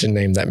Norwegian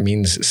name that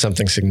means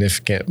something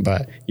significant,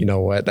 but you know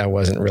what? That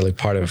wasn't really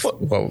part of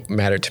what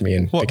mattered to me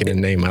in picking a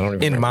name. I don't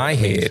even in my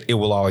head, it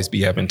will always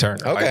be Evan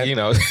Turner. Okay. Like, you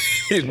know,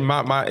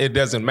 it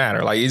doesn't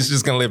matter. Like, it's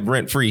just going to live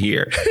rent free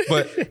here.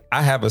 But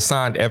I have a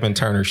signed Evan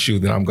Turner shoe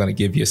that I'm going to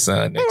give your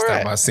son next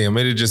time I see him.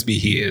 It'll just be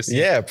his.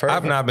 Yeah, perfect.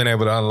 I've not been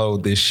able to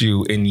unload this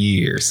shoe in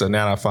years. So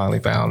now I finally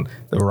found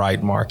the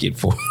right market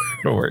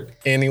for it.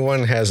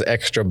 Anyone has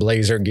extra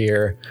blazer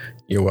gear,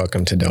 you're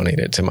welcome to donate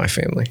it to my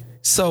family.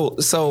 So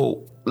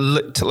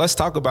let's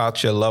talk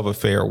about your love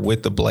affair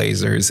with the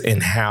Blazers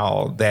and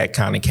how that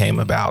kind of came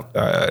about.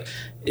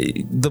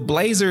 The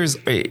Blazers,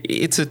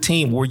 it's a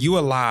team. Were you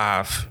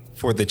alive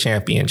for the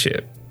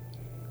championship?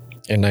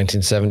 In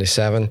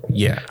 1977?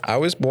 Yeah. I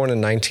was born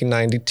in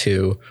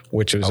 1992,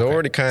 which was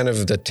already kind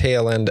of the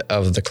tail end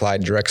of the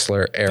Clyde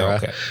Drexler era.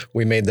 Okay.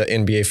 We made the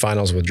NBA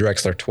Finals with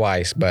Drexler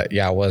twice, but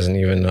yeah, I wasn't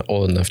even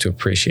old enough to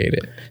appreciate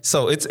it.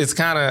 So it's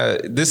kind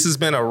of, this has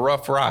been a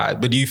rough ride,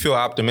 but do you feel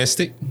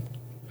optimistic?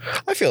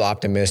 I feel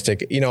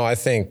optimistic. You know, I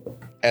think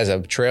as a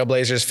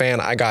Trailblazers fan,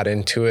 I got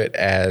into it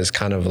as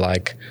kind of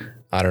like,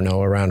 I don't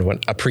know, around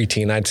a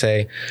preteen, I'd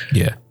say.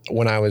 Yeah.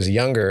 When I was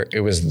younger,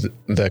 it was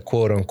the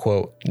quote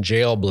unquote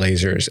jail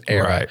Blazers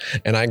era. Right.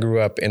 And I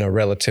grew up in a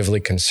relatively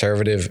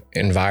conservative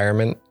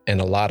environment, and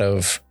a lot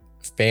of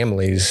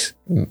families,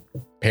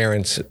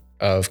 parents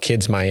of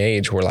kids my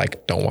age were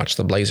like, don't watch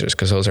the Blazers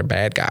because those are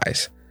bad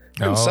guys.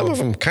 And some of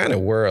them kind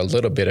of were a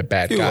little bit of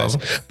bad guys,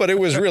 but it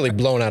was really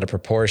blown out of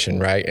proportion,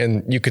 right?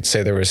 And you could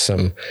say there was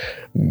some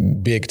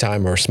big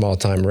time or small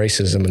time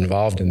racism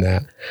involved in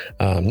that.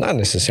 Not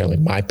necessarily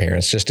my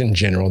parents, just in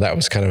general. That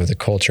was kind of the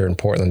culture in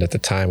Portland at the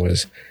time,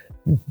 was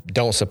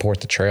don't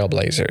support the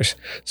Trailblazers.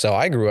 So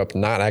I grew up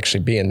not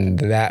actually being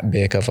that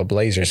big of a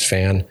Blazers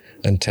fan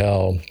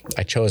until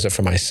I chose it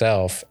for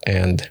myself.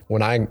 And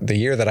the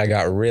year that I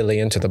got really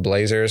into the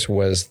Blazers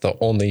was the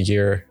only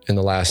year in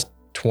the last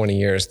 20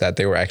 years that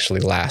they were actually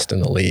last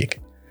in the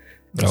league.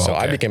 So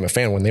I became a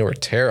fan when they were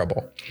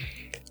terrible,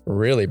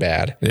 really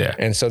bad. Yeah.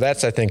 And so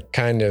that's, I think,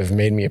 kind of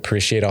made me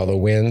appreciate all the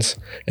wins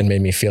and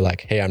made me feel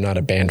like, hey, I'm not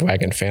a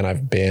bandwagon fan.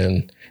 I've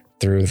been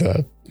through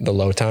the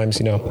low times,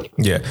 you know?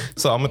 Yeah.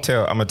 So I'm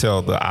gonna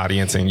tell the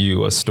audience and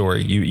you a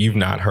story. You've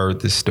not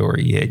heard this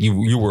story yet.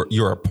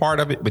 You're a part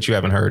of it, but you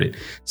haven't heard it.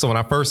 So when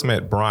I first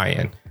met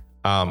Brian,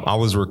 I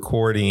was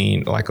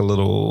recording like a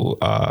little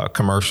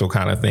commercial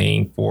kind of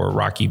thing for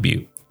Rocky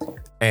Butte.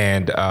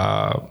 And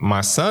my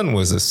son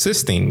was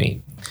assisting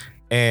me,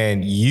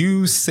 and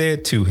you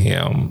said to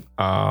him,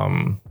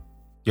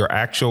 your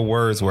actual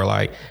words were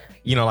like,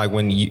 you know, like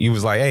when you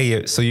was like,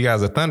 hey, so you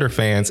guys are Thunder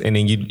fans, and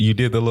then you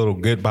did the little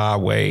goodbye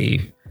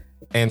wave.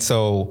 And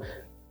so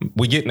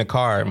we get in the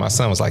car, and my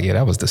son was like, yeah,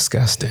 that was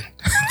disgusting.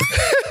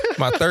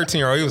 My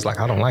 13-year-old, he was like,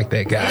 I don't like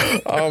that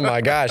guy. Oh my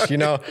gosh. You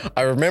know,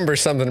 I remember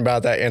something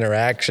about that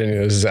interaction. It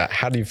was,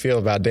 how do you feel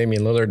about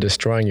Damian Lillard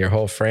destroying your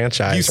whole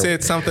franchise? You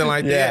said something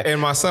like that.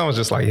 And my son was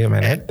just like, yeah,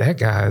 man, that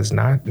guy is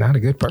not a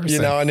good person. You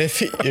know, and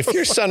if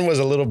your son was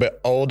a little bit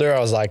older,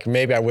 I was like,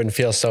 maybe I wouldn't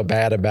feel so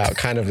bad about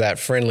kind of that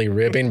friendly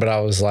ribbing. But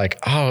I was like,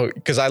 oh,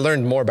 because I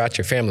learned more about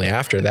your family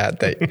after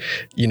that,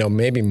 you know,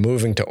 maybe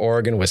moving to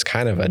Oregon was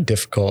kind of a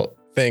difficult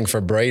thing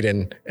for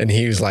Braden. And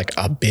he was like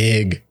a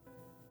big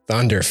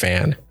Thunder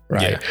fan.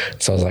 Right. Yeah.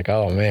 So I was like,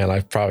 oh man, I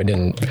probably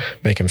didn't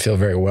make him feel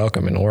very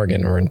welcome in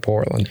Oregon or in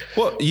Portland.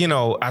 Well, you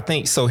know, I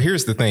think so.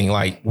 Here's the thing,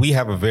 like we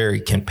have a very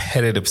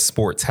competitive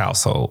sports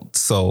household.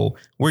 So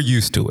we're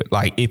used to it.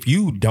 Like if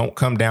you don't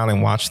come down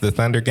and watch the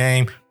Thunder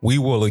game, we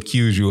will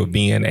accuse you of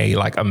being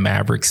a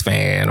Mavericks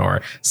fan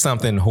or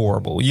something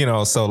horrible, you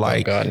know? So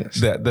like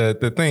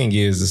the thing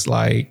is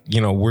like, you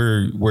know,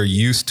 we're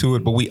used to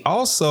it, but we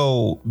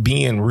also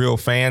being real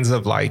fans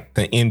of like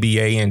the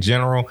NBA in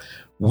general,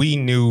 we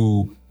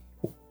knew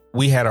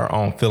we had our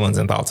own feelings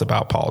and thoughts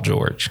about Paul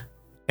George.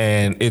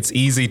 And it's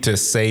easy to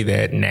say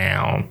that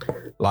now,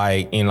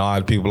 like, you know, a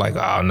lot of people like,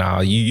 oh no,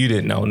 you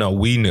didn't know. No,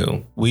 we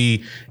knew.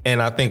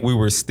 And I think we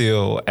were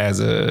still as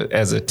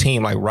a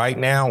team, like right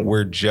now,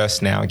 we're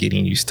just now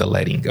getting used to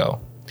letting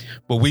go.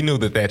 But we knew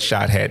that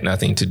shot had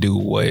nothing to do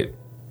with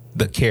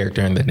the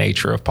character and the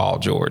nature of Paul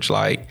George.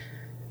 Like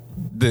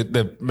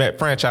the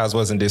franchise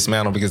wasn't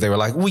dismantled because they were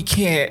like, we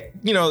can't,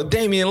 you know,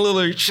 Damian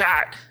Lillard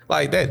shot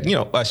like that. You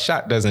know, a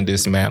shot doesn't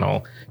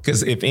dismantle.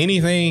 Because if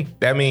anything,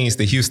 that means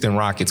the Houston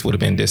Rockets would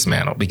have been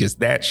dismantled, because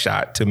that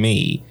shot to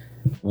me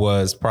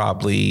was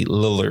probably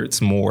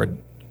Lillard's more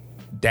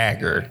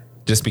dagger,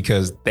 just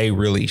because they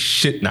really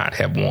should not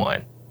have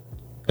won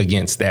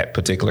against that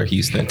particular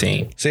Houston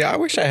team. See, I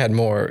wish I had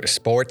more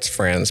sports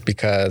friends,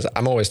 because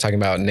I'm always talking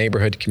about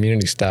neighborhood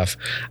community stuff.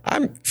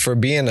 For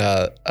being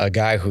a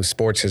guy who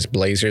sports his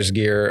Blazers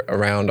gear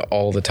around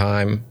all the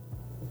time,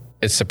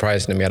 it's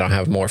surprising to me I don't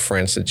have more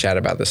friends to chat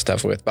about this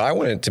stuff with. But I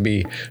want it to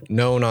be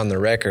known on the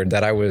record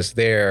that I was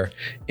there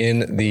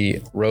in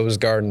the Rose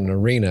Garden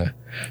Arena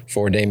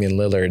for Damian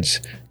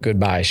Lillard's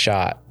goodbye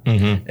shot.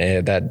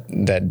 And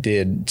that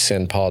did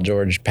send Paul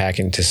George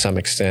packing to some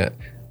extent.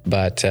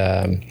 But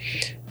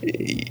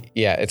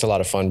yeah, it's a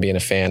lot of fun being a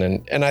fan.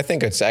 And I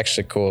think it's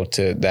actually cool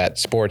that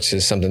sports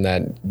is something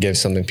that gives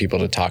something people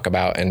to talk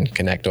about and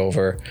connect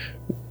over.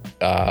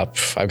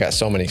 I've got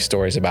so many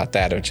stories about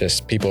that of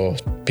just people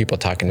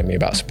talking to me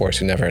about sports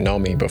who never know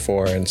me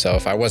before. And so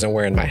if I wasn't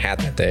wearing my hat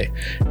that day,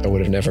 I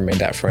would have never made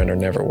that friend or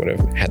never would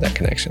have had that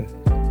connection.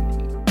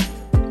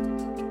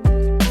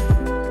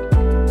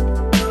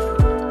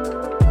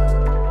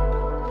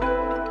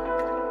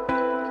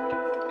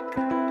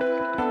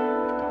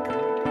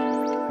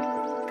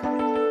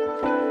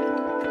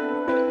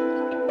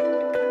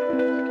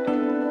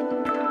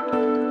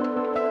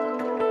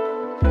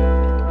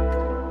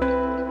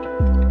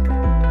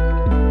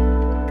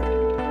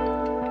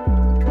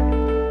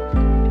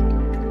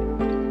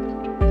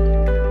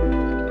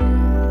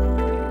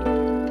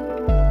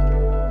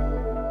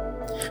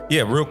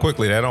 Yeah, real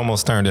quickly, that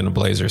almost turned into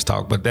Blazers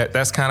talk, but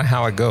that's kind of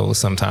how it goes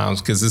sometimes,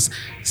 because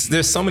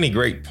there's so many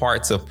great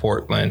parts of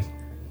Portland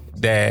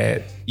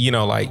that,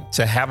 like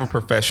to have a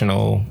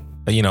professional,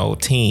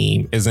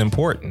 team is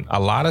important. A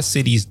lot of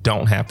cities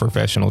don't have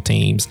professional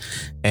teams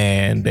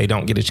and they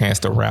don't get a chance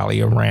to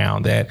rally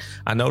around that.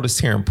 I noticed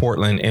here in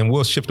Portland, and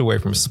we'll shift away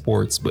from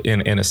sports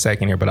in a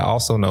second here, but I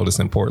also noticed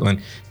in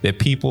Portland that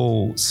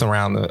people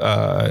surround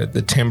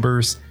the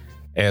Timbers,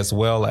 as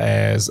well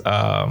as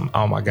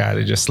oh my God,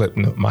 it just slipped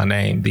my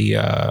name.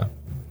 The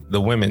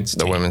women's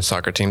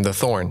soccer team, the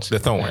Thorns.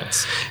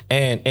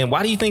 And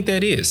why do you think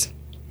that is?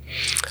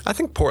 I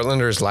think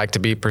Portlanders like to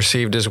be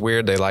perceived as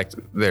weird. They like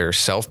their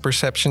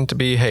self-perception to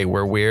be, hey,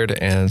 we're weird,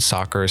 and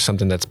soccer is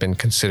something that's been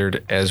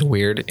considered as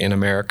weird in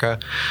America.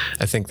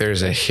 I think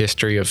there's a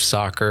history of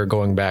soccer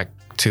going back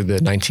to the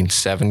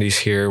 1970s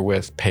here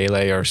with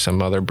Pele or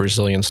some other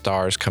Brazilian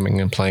stars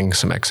coming and playing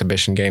some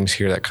exhibition games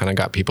here that kind of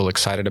got people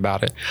excited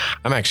about it.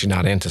 I'm actually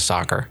not into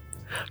soccer.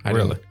 I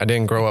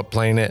didn't grow up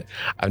playing it.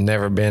 I've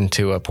never been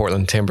to a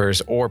Portland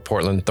Timbers or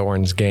Portland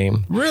Thorns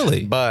game.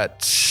 Really?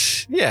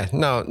 But yeah,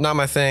 no, not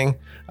my thing.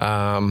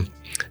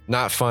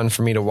 Not fun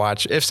for me to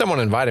watch. If someone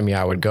invited me,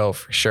 I would go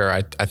for sure.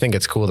 I think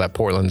it's cool that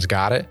Portland's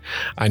got it.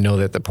 I know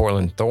that the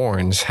Portland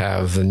Thorns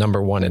have the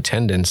 #1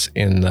 attendance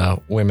in the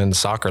women's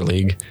soccer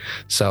league.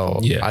 So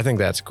yeah. I think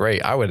that's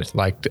great. I would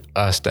like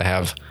us to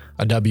have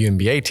a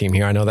WNBA team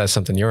here. I know that's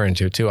something you're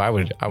into too. I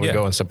would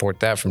go and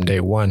support that from day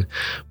one.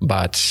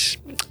 But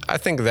I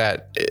think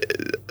that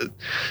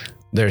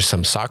there's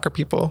some soccer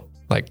people,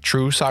 like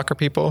true soccer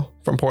people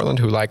from Portland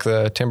who like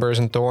the Timbers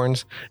and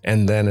Thorns.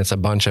 And then it's a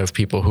bunch of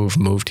people who've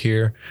moved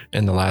here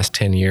in the last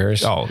 10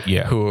 years. Oh,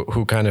 yeah.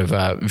 Who kind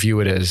of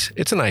view it as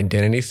it's an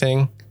identity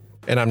thing.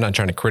 And I'm not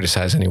trying to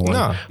criticize anyone,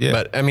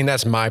 but I mean,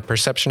 that's my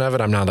perception of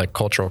it. I'm not a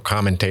cultural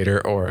commentator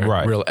or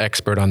a real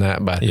expert on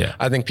that, but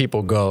I think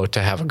people go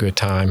to have a good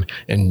time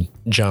and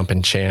jump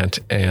and chant.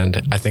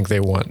 And I think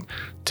they want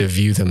to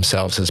view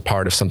themselves as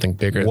part of something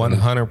bigger.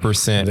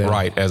 100%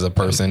 right as a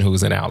person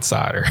who's an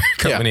outsider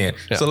coming in.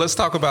 Yeah. So let's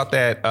talk about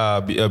that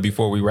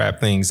before we wrap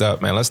things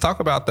up, man. Let's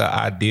talk about the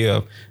idea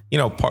of,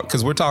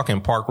 because we're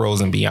talking Park Rose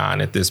and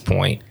beyond at this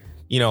point.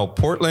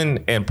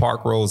 Portland and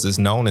Park Rose is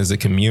known as a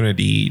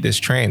community that's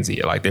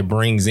transient. Like, that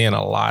brings in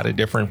a lot of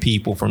different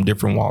people from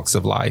different walks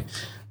of life.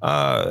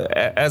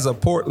 As a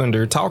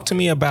Portlander, talk to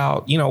me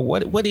about,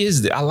 what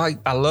is it?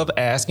 I love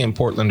asking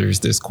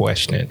Portlanders this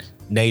question,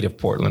 native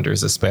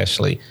Portlanders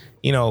especially.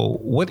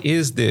 What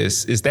is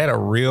this? Is that a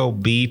real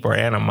beef or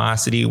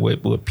animosity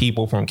with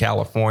people from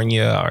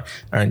California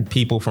or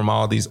people from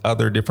all these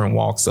other different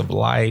walks of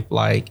life?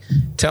 Like,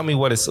 tell me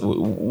what's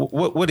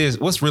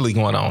really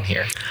going on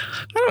here?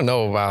 I don't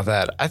know about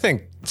that. I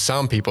think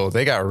some people,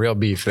 they got real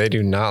beef. They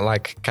do not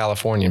like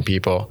Californian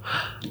people.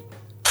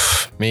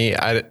 Me,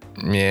 I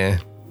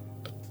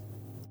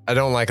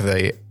don't like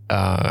the,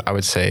 I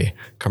would say,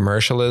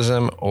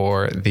 commercialism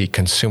or the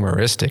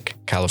consumeristic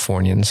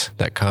Californians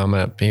that come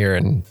up here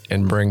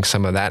and bring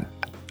some of that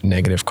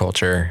negative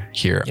culture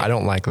here. Yeah. I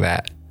don't like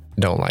that.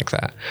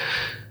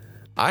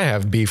 I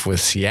have beef with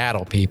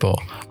Seattle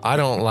people. I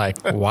don't like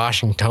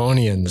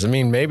Washingtonians. I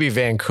mean, maybe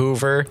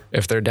Vancouver,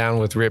 if they're down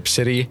with Rip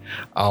City,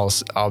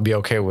 I'll be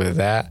okay with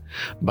that.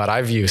 But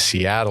I view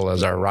Seattle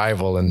as our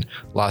rival, and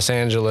Los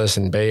Angeles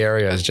and Bay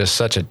Area is just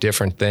such a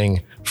different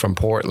thing from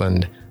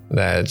Portland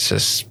that it's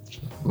just,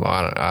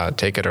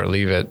 take it or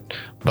leave it.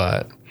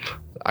 But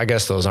I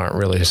guess those aren't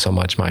really so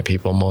much my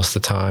people most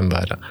of the time,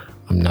 but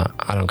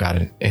I don't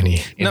got any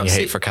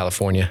hate for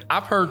California.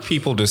 I've heard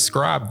people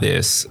describe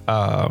this,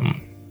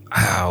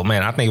 oh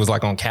man, I think it was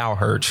like on Cal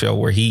Hurd show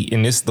where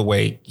and this is the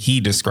way he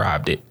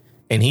described it.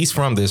 And he's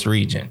from this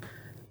region.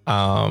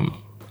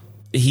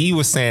 He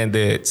was saying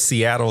that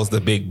Seattle's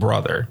the big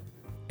brother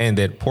and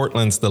that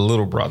Portland's the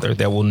little brother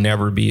that will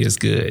never be as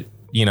good.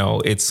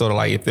 It's sort of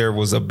like if there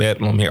was a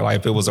bedlam here, like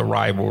if it was a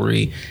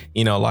rivalry,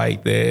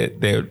 like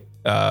that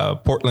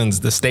Portland's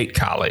the state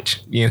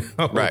college,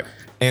 Right.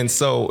 And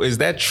so is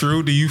that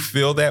true? Do you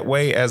feel that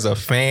way as a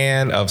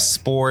fan of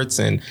sports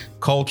and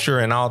culture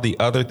and all the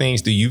other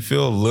things? Do you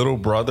feel little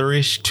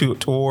brotherish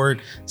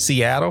toward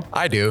Seattle?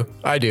 I do.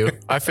 I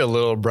feel a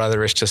little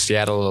brotherish to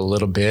Seattle a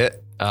little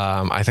bit.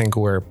 I think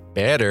we're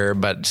better,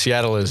 but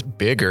Seattle is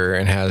bigger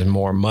and has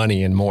more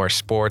money and more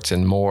sports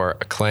and more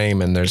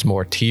acclaim, and there's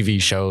more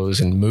TV shows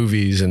and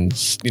movies, and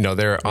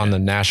they're on the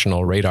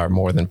national radar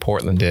more than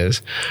Portland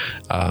is.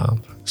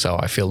 So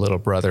I feel a little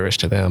brotherish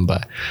to them,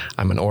 but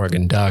I'm an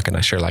Oregon Duck, and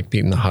I sure like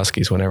beating the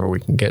Huskies whenever we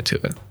can get to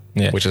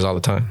it, which is all the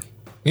time.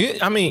 Yeah,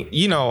 I mean,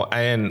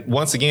 and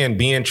once again,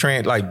 being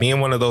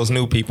one of those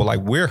new people,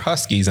 like we're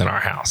Huskies in our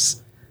house.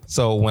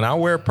 So when I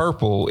wear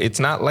purple, it's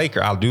not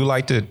Laker. I do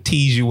like to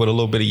tease you with a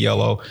little bit of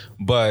yellow,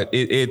 but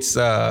it's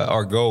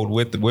or gold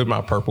with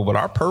my purple. But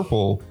our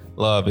purple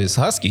love is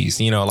Huskies.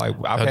 Do you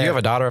have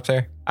a daughter up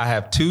there? I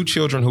have 2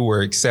 children who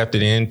were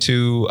accepted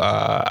into.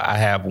 I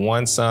have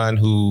one son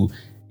who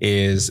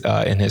is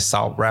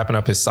wrapping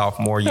up his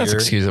sophomore year. That's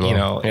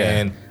excusable.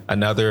 And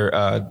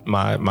another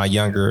my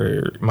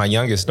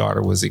youngest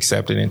daughter was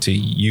accepted into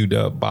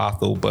UW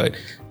Bothell, but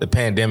the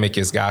pandemic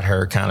has got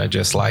her kind of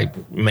just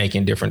like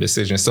making different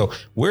decisions. So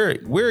we're a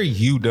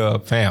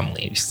UW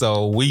family.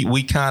 So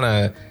we kind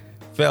of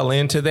fell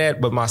into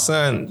that, but my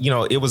son,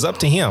 it was up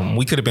to him.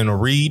 We could have been a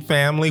Reed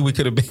family. We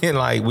could have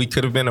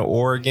been an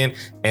Oregon,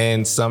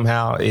 and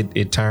somehow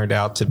it turned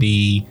out to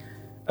be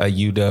a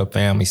UW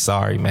family.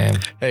 Sorry, man.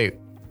 Hey,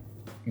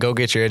 go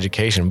get your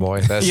education, boy.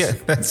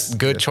 That's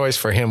good choice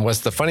for him. What's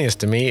the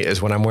funniest to me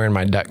is when I'm wearing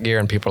my Duck gear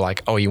and people are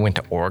like, "Oh, you went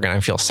to Oregon. I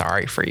feel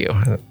sorry for you."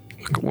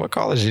 What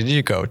college did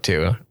you go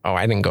to? Oh,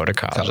 I didn't go to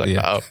college.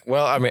 Oh,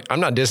 well, I mean, I'm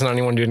not dissing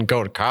anyone who didn't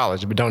go to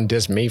college, but don't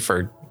diss me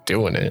for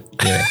doing it.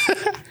 Yeah.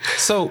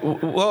 So,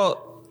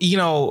 well,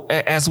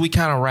 as we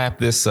kind of wrap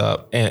this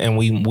up and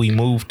we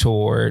move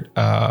toward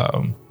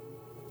the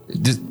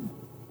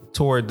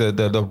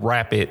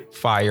rapid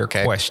fire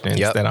questions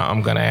that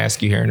I'm going to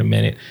ask you here in a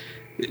minute.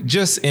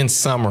 Just in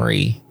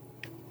summary,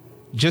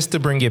 just to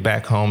bring it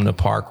back home to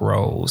Park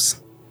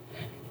Rose,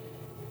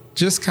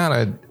 just kind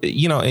of,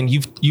 and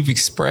you've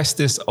expressed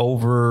this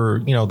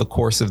over, the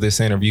course of this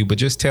interview, but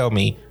just tell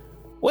me,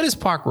 what is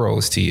Park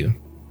Rose to you?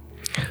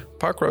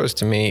 Park Rose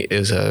to me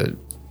is a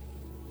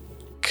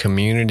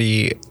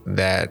community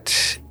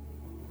that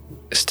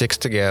sticks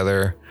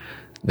together,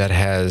 that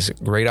has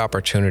great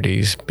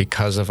opportunities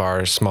because of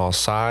our small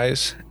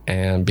size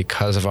and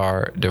because of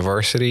our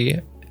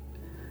diversity.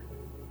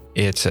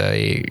 It's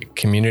a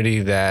community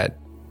that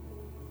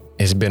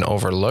has been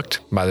overlooked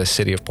by the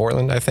city of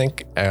Portland, I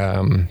think,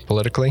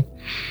 politically.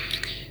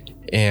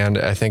 And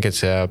I think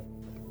it's a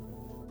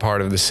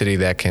part of the city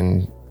that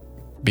can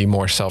be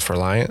more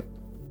self-reliant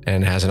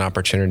and has an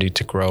opportunity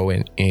to grow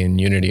in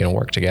unity and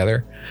work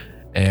together.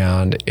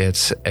 And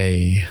it's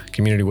a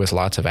community with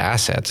lots of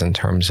assets in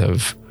terms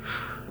of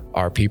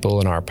our people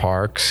and our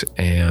parks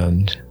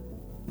and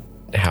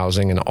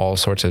housing and all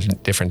sorts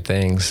of different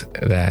things,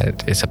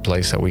 that it's a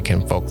place that we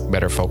can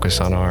better focus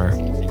on our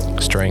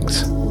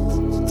strengths.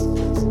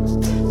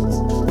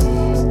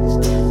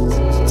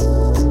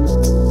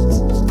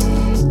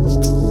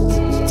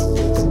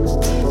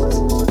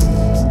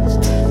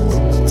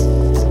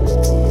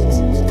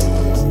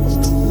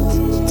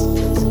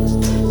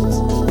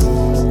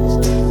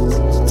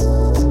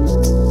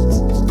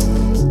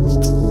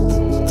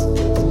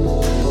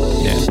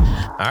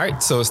 All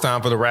right, so it's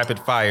time for the rapid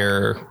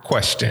fire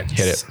questions.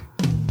 Hit it.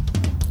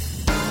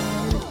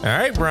 All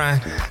right, Brian.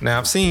 Now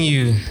I've seen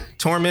you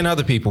torment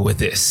other people with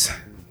this.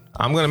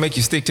 I'm going to make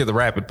you stick to the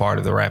rapid part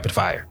of the rapid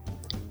fire.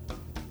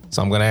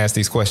 So I'm going to ask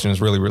these questions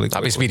really, really quickly.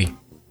 I'll be speedy.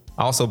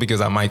 Also because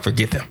I might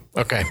forget them.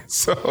 Okay.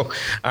 So,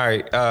 all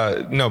right.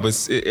 No,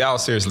 but all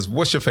seriousness,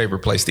 what's your favorite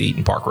place to eat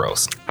in Park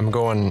Rose? I'm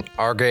going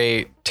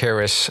Argay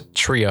Terrace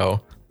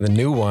Trio. The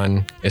new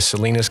one is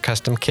Selena's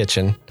Custom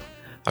Kitchen.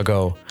 I'll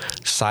go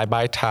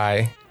Saibai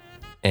Thai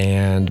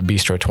and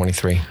Bistro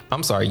 23.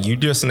 I'm sorry, you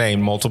just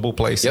named multiple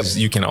places.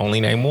 Yep. You can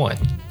only name one.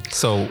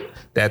 So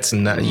that's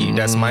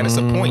minus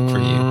a point for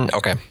you.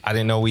 Okay. I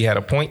didn't know we had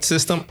a point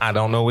system. I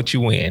don't know what you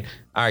win.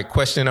 All right,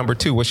 question number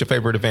 2. What's your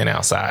favorite event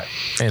outside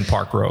in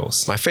Park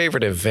Rose? My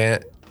favorite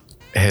event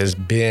has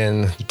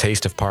been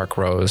Taste of Park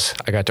Rose.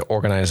 I got to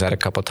organize that a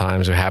couple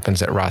times. It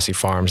happens at Rossi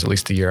Farms, at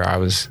least the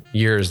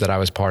years that I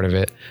was part of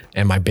it.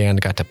 And my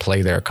band got to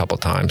play there a couple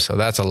times. So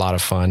that's a lot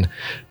of fun.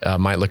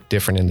 Might look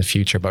different in the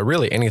future, but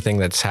really anything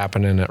that's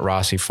happening at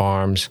Rossi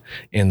Farms,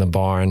 in the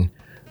barn,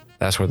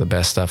 that's where the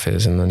best stuff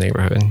is in the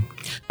neighborhood.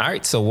 All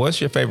right. So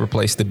what's your favorite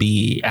place to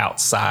be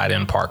outside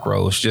in Park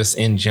Rose? Just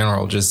in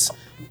general, just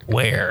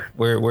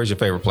where's your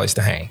favorite place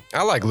to hang?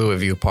 I like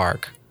Louisview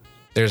Park.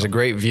 There's a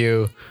great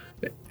view.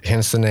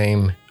 Hence the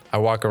name. I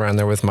walk around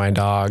there with my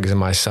dogs and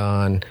my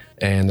son,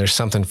 and there's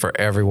something for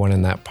everyone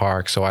in that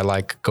park. So I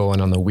like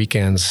going on the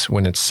weekends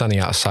when it's sunny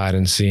outside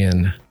and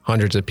seeing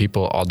hundreds of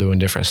people all doing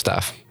different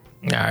stuff.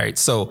 All right.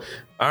 So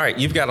All right,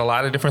 you've got a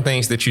lot of different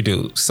things that you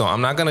do. So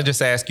I'm not gonna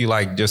just ask you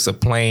like just a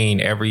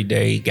plain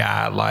everyday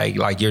guy,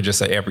 like you're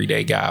just an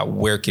everyday guy.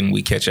 Where can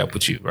we catch up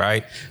with you,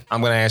 right?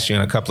 I'm gonna ask you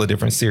in a couple of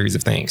different series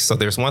of things. So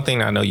there's one thing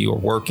that I know you are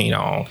working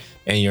on,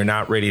 and you're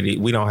not ready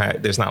to.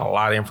 There's not a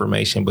lot of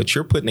information, but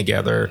you're putting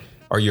together,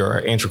 or you're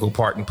an integral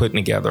part in putting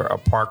together a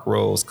Park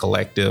Rose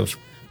collective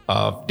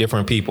of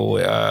different people,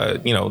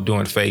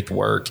 doing faith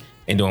work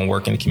and doing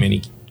work in the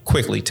community.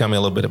 Quickly, tell me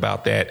a little bit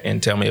about that,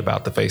 and tell me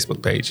about the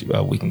Facebook page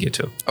we can get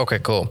to. Okay,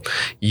 cool.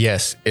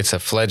 Yes, it's a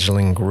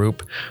fledgling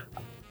group.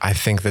 I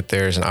think that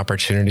there's an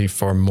opportunity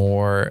for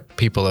more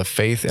people of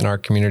faith in our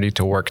community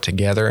to work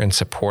together and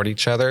support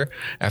each other.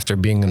 After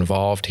being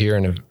involved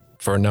here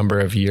for a number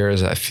of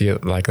years, I feel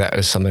like that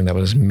is something that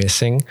was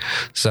missing.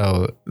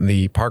 So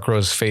the Park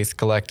Rose Faith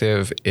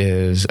Collective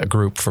is a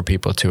group for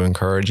people to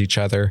encourage each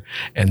other,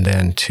 and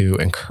then to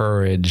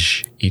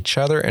encourage each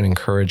other and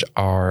encourage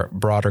our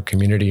broader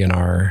community and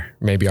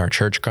maybe our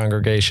church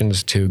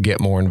congregations to get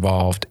more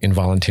involved in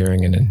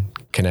volunteering and in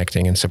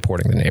connecting and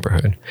supporting the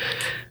neighborhood.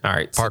 All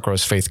right. Park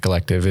Rose Faith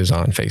Collective is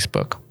on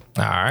Facebook.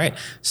 All right.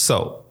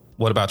 So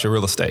what about your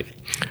real estate?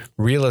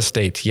 Real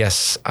estate,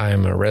 yes,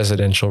 I'm a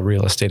residential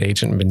real estate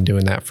agent. I've been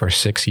doing that for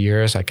 6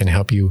 years. I can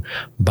help you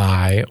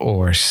buy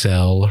or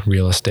sell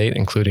real estate,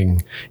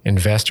 including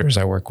investors.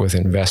 I work with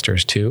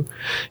investors too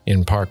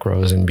in Park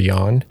Rose and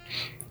beyond.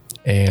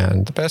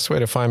 And the best way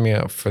to find me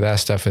out for that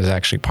stuff is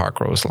actually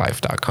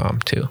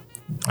parkroselife.com too.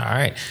 All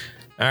right.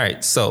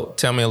 So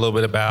tell me a little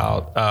bit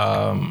about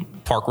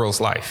Park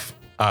Rose Life.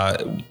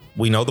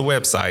 We know the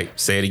website.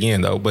 Say it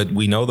again, though. But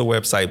we know the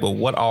website. But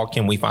what all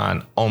can we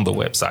find on the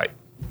website?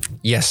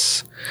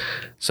 Yes.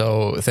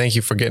 So thank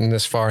you for getting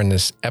this far in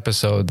this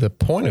episode. The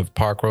point of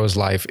Park Rose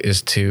Life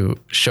is to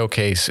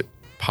showcase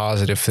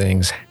positive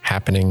things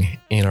happening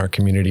in our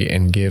community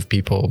and give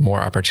people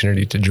more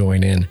opportunity to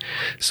join in.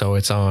 So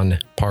it's on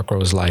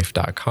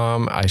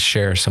parkroselife.com. I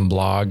share some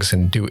blogs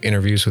and do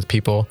interviews with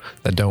people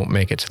that don't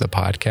make it to the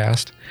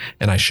podcast.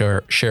 And I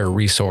share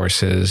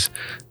resources,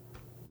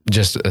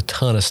 just a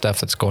ton of stuff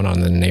that's going on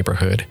in the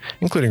neighborhood,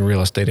 including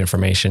real estate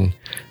information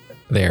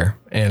there.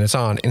 And it's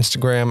on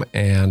Instagram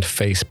and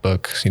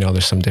Facebook. So,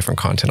 there's some different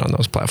content on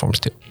those platforms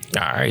too.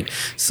 All right.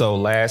 So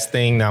last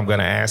thing that I'm going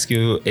to ask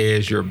you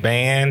is your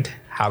band.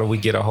 How do we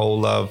get a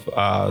hold of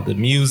the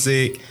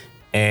music?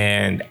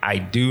 And I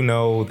do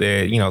know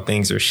that,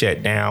 things are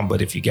shut down,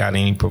 but if you got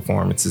any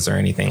performances or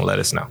anything, let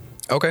us know.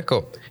 Okay,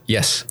 cool.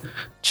 Yes.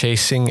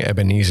 Chasing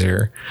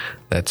Ebenezer.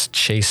 That's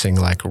chasing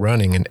like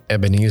running, and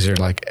Ebenezer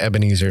like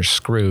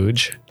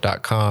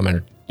EbenezerScrooge.com,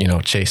 and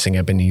Chasing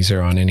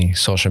Ebenezer on any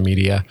social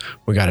media.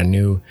 We got a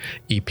new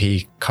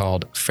EP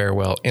called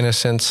Farewell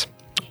Innocence,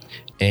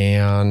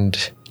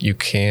 and you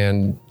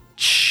can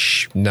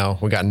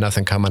we got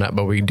nothing coming up,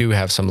 but we do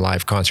have some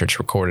live concerts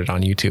recorded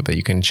on YouTube that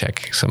you can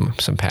check some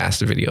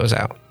past videos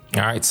out.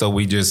 All right, so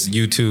we just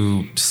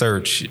YouTube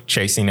search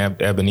Chasing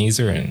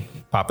Ebenezer and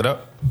pop it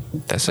up.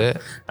 That's it.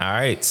 All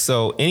right.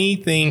 So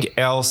anything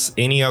else,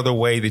 any other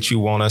way that you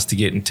want us to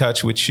get in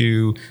touch with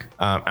you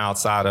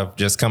outside of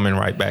just coming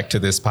right back to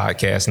this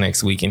podcast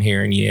next week and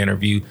hearing you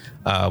interview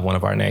one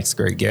of our next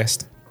great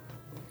guests?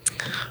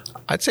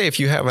 I'd say if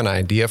you have an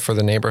idea for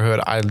the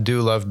neighborhood, I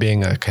do love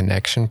being a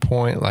connection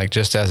point. Like,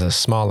 just as a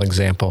small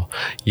example,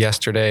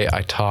 yesterday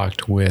I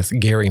talked with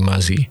Gary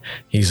Muzzy.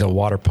 He's a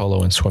water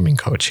polo and swimming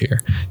coach here.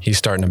 He's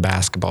starting a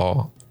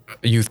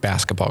youth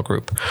basketball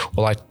group.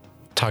 Well, I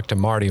talked to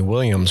Marty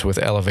Williams with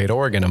Elevate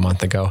Oregon a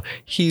month ago.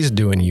 He's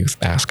doing youth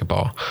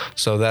basketball.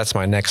 So that's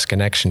my next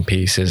connection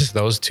piece, is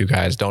those two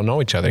guys don't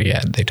know each other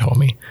yet, they told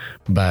me.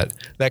 But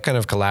that kind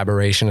of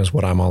collaboration is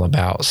what I'm all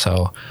about.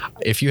 So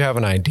if you have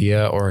an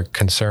idea or a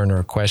concern or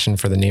a question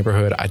for the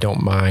neighborhood, I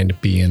don't mind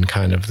being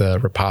kind of the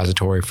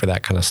repository for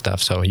that kind of stuff.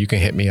 So you can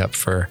hit me up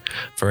for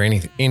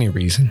any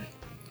reason.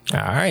 All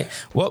right.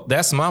 Well,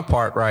 that's my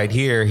part right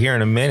here. Here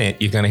in a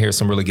minute, you're going to hear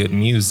some really good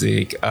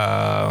music.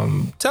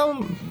 Tell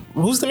them,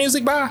 who's the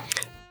music by?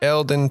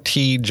 Eldon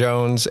T.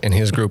 Jones and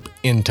his group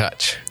In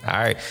Touch. All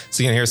right.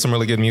 So you're going to hear some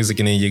really good music,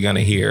 and then you're going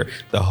to hear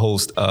the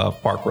host of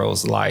Park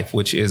Rose Life,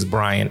 which is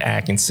Brian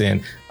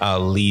Atkinson,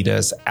 lead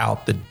us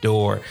out the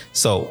door.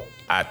 So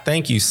I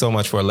thank you so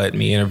much for letting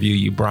me interview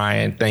you,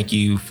 Brian. Thank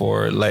you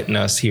for letting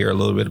us hear a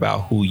little bit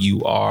about who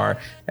you are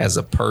as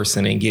a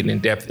person and getting in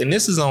depth. And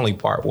this is only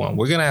part one.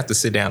 We're going to have to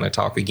sit down and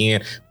talk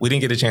again. We didn't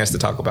get a chance to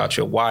talk about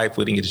your wife.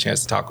 We didn't get a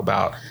chance to talk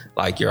about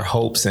like your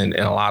hopes and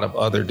a lot of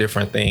other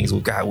different things.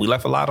 We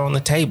left a lot on the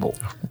table.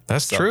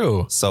 That's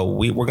true. So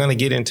we're going to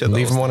get into those.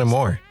 Leave them wanting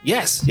more.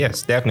 Yes,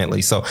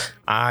 definitely. So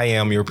I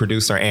am your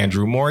producer,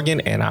 Andrew Morgan,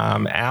 and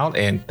I'm out.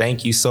 And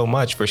thank you so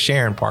much for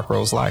sharing Park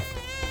Rose Life.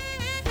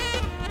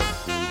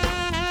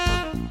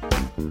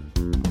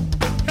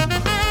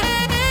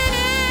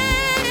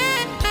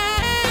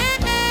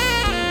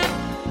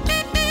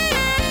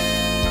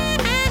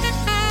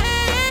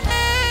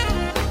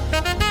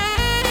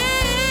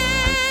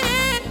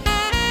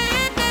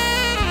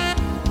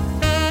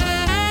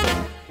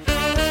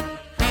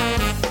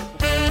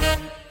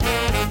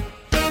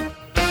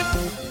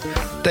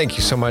 Thank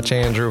you so much,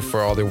 Andrew,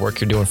 for all the work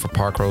you're doing for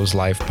Park Rose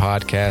Life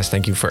podcast.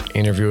 Thank you for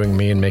interviewing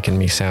me and making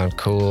me sound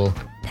cool.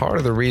 Part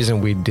of the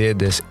reason we did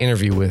this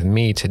interview with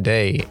me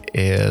today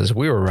is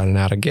we were running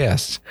out of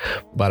guests,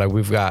 but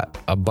we've got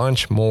a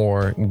bunch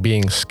more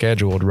being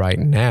scheduled right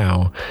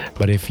now.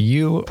 But if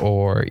you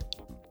or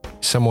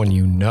someone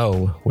you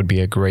know would be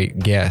a great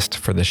guest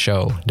for the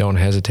show, don't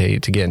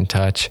hesitate to get in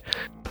touch.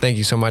 Thank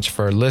you so much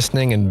for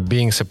listening and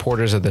being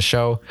supporters of the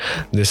show.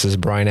 This is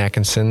Brian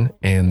Atkinson,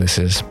 and this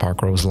is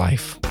Park Rose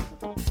Life.